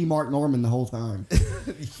him to be Mark Norman the whole time.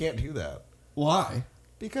 You can't do that. Why?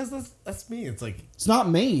 Because that's me. It's like It's not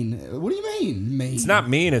mean. What do you mean, mean? It's not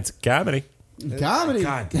mean, it's comedy. comedy.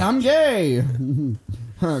 God damn. I'm gay.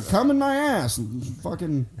 Come in my ass.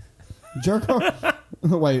 Fucking jerk off.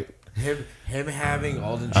 Wait. him having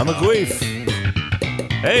Alden. I'm a Shaw.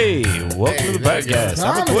 queef. Hey, welcome to the there you go. podcast.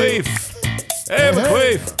 I'm a Comedy. queef. Hey, I'm a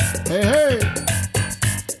Hey. queef. Hey, hey.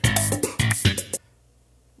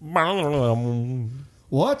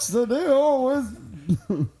 What's the deal with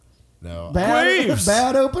No. Queefs.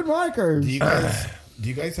 bad open micers? Do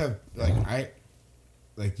you guys have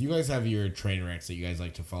you guys have your train wrecks that you guys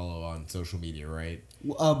like to follow on social media, right?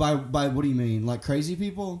 By what do you mean? Like crazy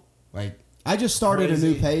people? Like I just started a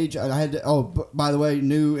new Crazy. page. I had to. Oh, by the way,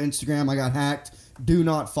 new Instagram. I got hacked. Do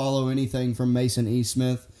not follow anything from Mason E.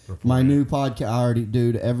 Smith. My new podcast. I already,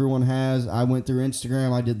 dude. Everyone has. I went through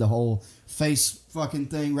Instagram. I did the whole face fucking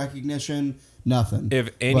thing recognition. Nothing.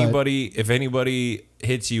 If anybody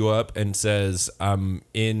hits you up and says I'm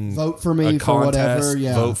in Vote for me a for contest, whatever,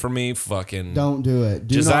 yeah. vote for me, fucking Don't do it.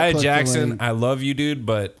 Do not Josiah click the Jackson, link. I love you, dude,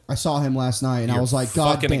 but I saw him last night, and I Your was like,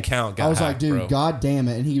 "God fucking damn!" account got I was like, hacked, "Dude, bro. God damn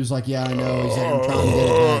it!" And he was like, "Yeah, I know." He's like, "I'm trying to get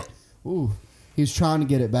it back." Ooh, he's trying to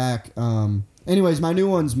get it back. Anyways, my new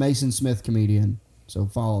one's Mason Smith comedian, so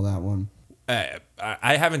follow that one.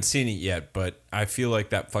 I haven't seen it yet, but I feel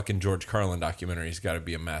like that fucking George Carlin documentary's got to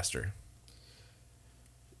be a master.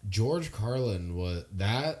 George Carlin was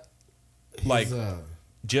that. Like-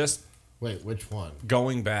 Just wait, which one?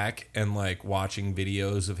 going back and like watching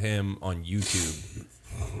videos of him on YouTube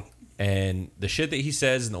and the shit that he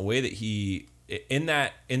says and the way that he in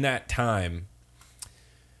that time.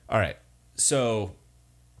 All right, so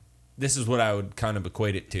this is what I would kind of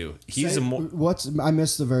equate it to. He's a more I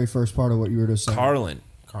missed the very first part of what you were just saying. Carlin.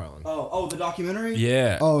 Oh, the documentary?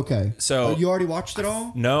 Yeah. Oh, okay. So you already watched it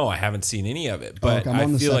all? No, I haven't seen any of it, but okay, I'm on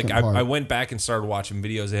I the feel like second part. I went back and started watching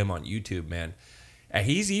videos of him on YouTube, man. And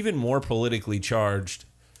he's even more politically charged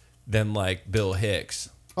than like Bill Hicks.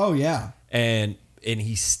 Oh yeah. And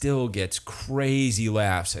he still gets crazy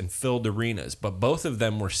laughs and filled arenas. But both of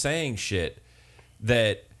them were saying shit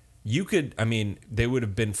that you could, I mean, they would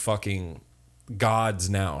have been fucking gods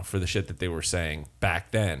now for the shit that they were saying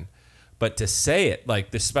back then. But to say it,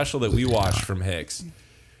 like the special that we watched from Hicks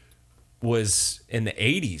was in the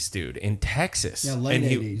 80s, dude, in Texas. Yeah, late and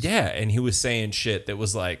 80s. Yeah, and he was saying shit that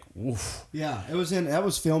was like, woof. Yeah, that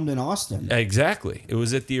was filmed in Austin. Exactly. It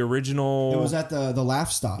was at the original It was at the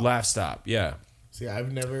Laugh Stop. Laugh Stop, yeah. See,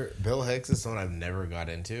 Bill Hicks is someone I've never got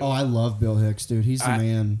into. Oh, I love Bill Hicks, dude. He's the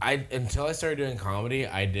man. Until I started doing comedy,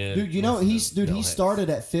 I did. Dude, you know listen he to Bill Hicks.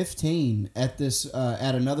 started at 15 at this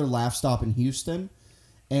at another Laugh Stop in Houston,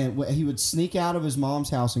 and he would sneak out of his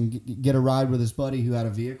mom's house and get a ride with his buddy who had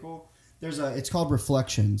a vehicle. It's called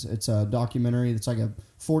Reflections. It's a documentary. It's like a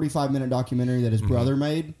 45-minute documentary that his brother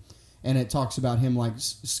made, and it talks about him like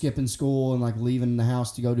skipping school and like leaving the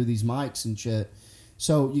house to go do these mics and shit.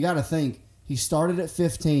 So you got to think he started at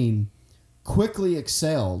 15, quickly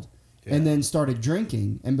excelled, and then started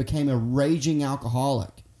drinking and became a raging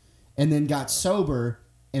alcoholic, and then got sober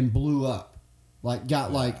and blew up.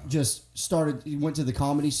 Just started. He went to the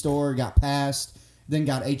Comedy Store, got passed, then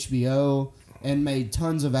got HBO. And made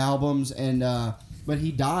tons of albums, and but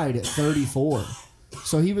he died at 34.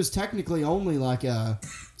 So he was technically only like a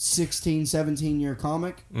 16, 17-year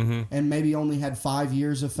comic, and maybe only had 5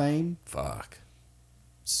 years of fame. Fuck.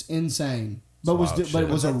 It's insane. But it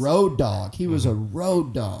was a road dog. He was a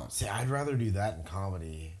road dog. See, I'd rather do that in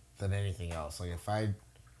comedy than anything else. Like if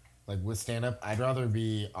with stand up, I'd rather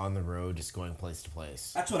be on the road, just going place to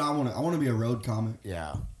place. That's what I want. I want to be a road comic.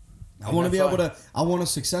 Yeah. I want to be able to. I want a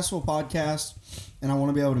successful podcast, and I want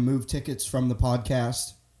to be able to move tickets from the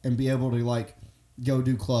podcast and be able to like go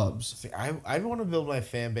do clubs. See, I want to build my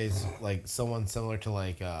fan base like someone similar to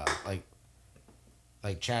like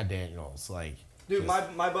Chad Daniels, like. Dude,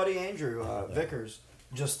 my buddy Andrew Vickers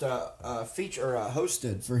just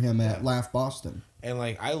hosted for him at Laugh Boston. And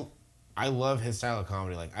like I love his style of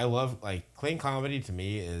comedy. Like I love like clean comedy to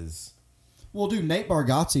me is. Well, dude, Nate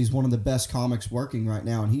Bargatze is one of the best comics working right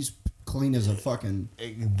now, and he's clean as a fucking.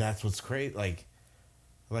 That's what's great. Like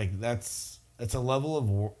it's a level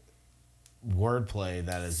of wordplay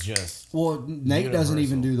that is just. Well, Nate doesn't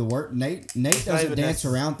even do the work. Nate doesn't dance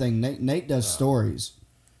around thing. Nate does stories,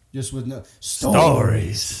 just with no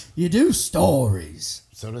stories. You do stories.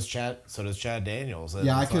 So does Chad Daniels. And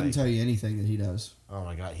Yeah, I it's couldn't like, tell you anything that he does. Oh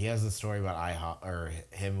my god, he has a story about IHOP or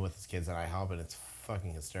him with his kids at IHOP, and it's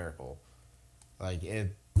fucking hysterical. Like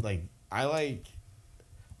it, like I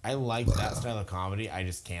like that style of comedy. I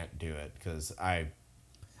just can't do it because I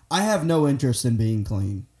have no interest in being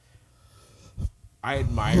clean. I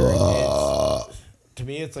admire it. To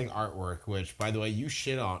me, it's like artwork. Which, by the way, you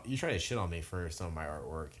try to shit on me for some of my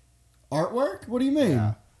artwork. Artwork? What do you mean?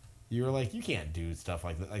 Yeah. You were like, you can't do stuff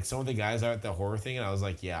like that. Like some of the guys out at the horror thing, and I was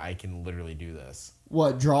like, yeah, I can literally do this.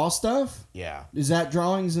 What, draw stuff? Yeah. Is that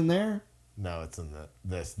drawings in there? No, it's in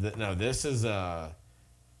this is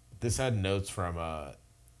this had notes from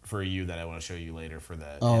for you that I want to show you later for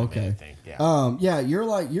the okay thing. Yeah. Yeah,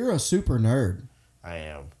 you're a super nerd. I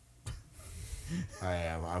am.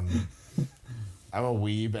 I'm a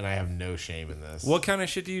weeb and I have no shame in this. What kind of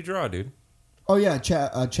shit do you draw, dude? Oh yeah,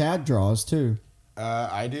 Chad draws too.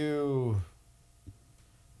 I do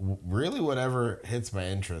really whatever hits my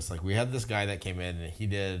interest. Like we had this guy that came in and he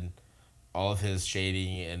did all of his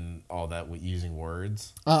shading and all that with using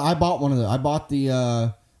words. I bought one of the. I bought the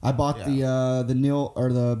Neil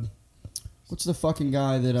or the. What's the fucking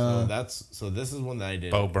guy that? So this is one that I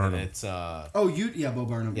did. Bo Burnham. And it's Bo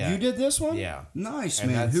Burnham. Yeah. You did this one? Yeah. Nice,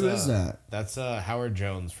 and man. Who is that? That's Howard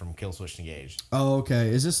Jones from Kill Switch Engaged. Oh, okay.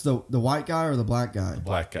 Is this the white guy or the black guy?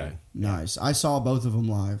 Black guy. Nice. I saw both of them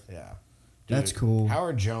live. Yeah. That's cool.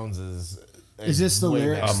 Howard Jones is this the way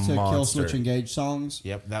lyrics better. to Kill monster. Switch Engage songs?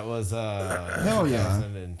 Yep, that was Hell yeah.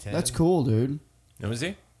 2010. That's cool, dude. Was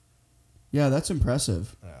he? Yeah, that's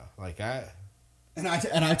impressive. Yeah, like I. And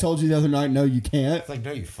I told you the other night, no, you can't. It's like,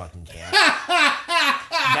 no, you fucking can't.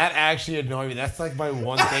 That actually annoyed me. That's like my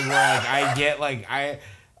one thing where like I get like I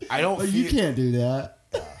don't. Oh, you can't do that.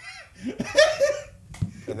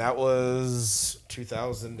 And that was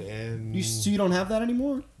 2000 and. So you don't have that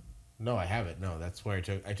anymore? No, I haven't. No, that's where I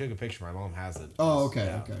took a picture. My mom has it. Oh, okay,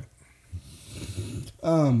 Yeah. okay.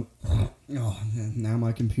 Oh, now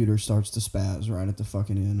my computer starts to spaz right at the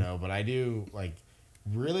fucking end. No, but I do like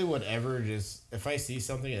really whatever. Just if I see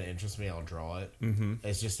something that interests me, I'll draw it. Mm-hmm.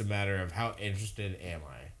 It's just a matter of how interested am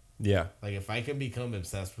I. Yeah. Like if I can become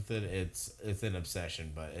obsessed with it, it's an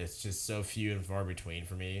obsession. But it's just so few and far between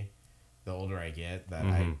for me. The older I get, that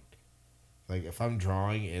I like. If I'm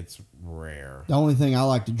drawing, it's rare. The only thing I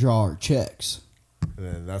like to draw are chicks. And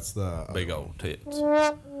then that's the Big old tits.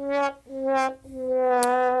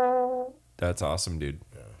 That's awesome, dude.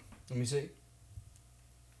 Let me see.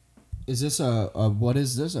 Is this a what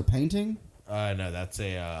is this? A painting? No, that's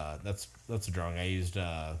a drawing. I used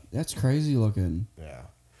That's crazy looking. yeah.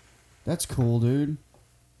 That's cool, dude.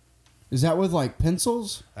 Is that with like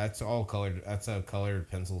pencils? That's all colored. That's colored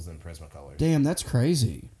pencils and Prismacolors. Damn, that's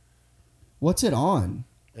crazy. What's it on?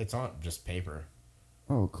 It's on just paper.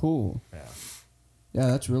 Oh, cool. Yeah. Yeah,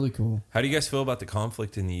 that's really cool. How do you guys feel about the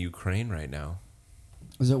conflict in the Ukraine right now?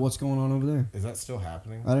 Is that what's going on over there? Is that still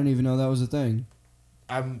happening? I didn't even know that was a thing.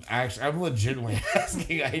 I'm legitimately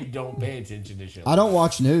asking. I don't pay attention to shit. I don't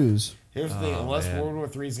watch news. Here's the thing: unless man. World War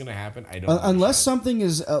III is gonna happen, I don't. Unless something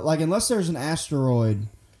is unless there's an asteroid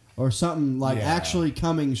or something like Yeah. actually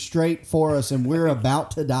coming straight for us and we're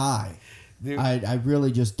about to die. Dude, I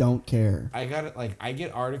really just don't care. I got it. Like I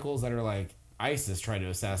get articles that are like ISIS tried to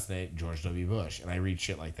assassinate George W. Bush, and I read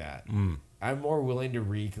shit like that. I'm more willing to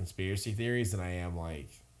read conspiracy theories than I am like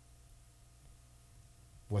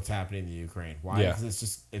what's happening in the Ukraine. Why? Yeah.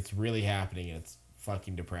 Because it's really happening, and it's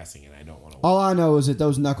fucking depressing, and I don't want to. All I know is that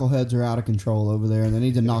those knuckleheads are out of control over there and they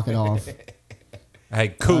need to knock it off. Hey,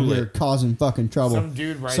 Out cool here it. causing fucking trouble. Some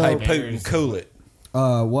dude writing So- Hey, bangers. Putin, cool it.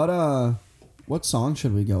 What song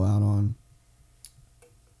should we go out on?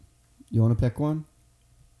 You want to pick one?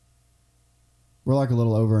 We're like a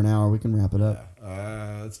little over an hour. We can wrap it up.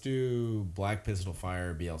 Let's do Black Pistol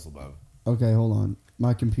Fire, Beelzebub. Okay, hold on.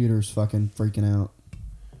 My computer's fucking freaking out.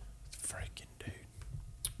 Freaking dude.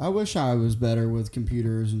 I wish I was better with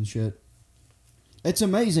computers and shit. It's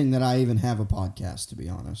amazing that I even have a podcast, to be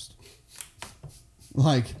honest.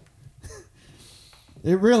 Like,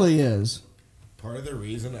 it really is. Part of the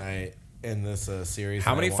reason I in this series.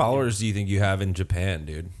 How that I many want- followers do you think you have in Japan,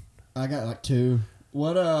 dude? I got like 2.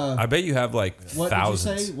 What I bet you have like what thousands.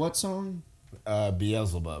 did you say? What song?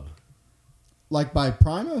 Beelzebub. Like by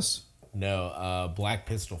Primus? No, Black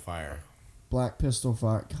Pistol Fire. Black Pistol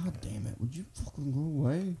Fire. God damn it! Would you fucking go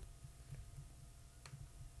away?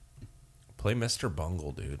 Play Mr.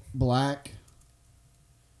 Bungle, dude. Black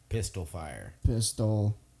Pistol Fire.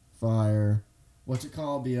 Pistol Fire. What's it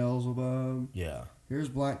called? Beelzebub. Yeah. Here's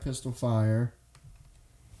Black Pistol Fire.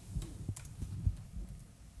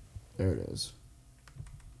 There it is.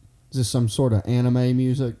 Is this some sort of anime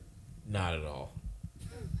music? Not at all.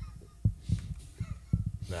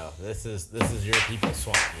 No, this is your people's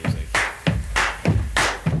swamp music.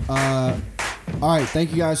 All right,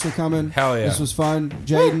 thank you guys for coming. Hell yeah. This was fun.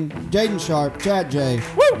 Jaden Sharp, Chad J.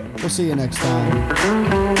 We'll see you next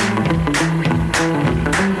time.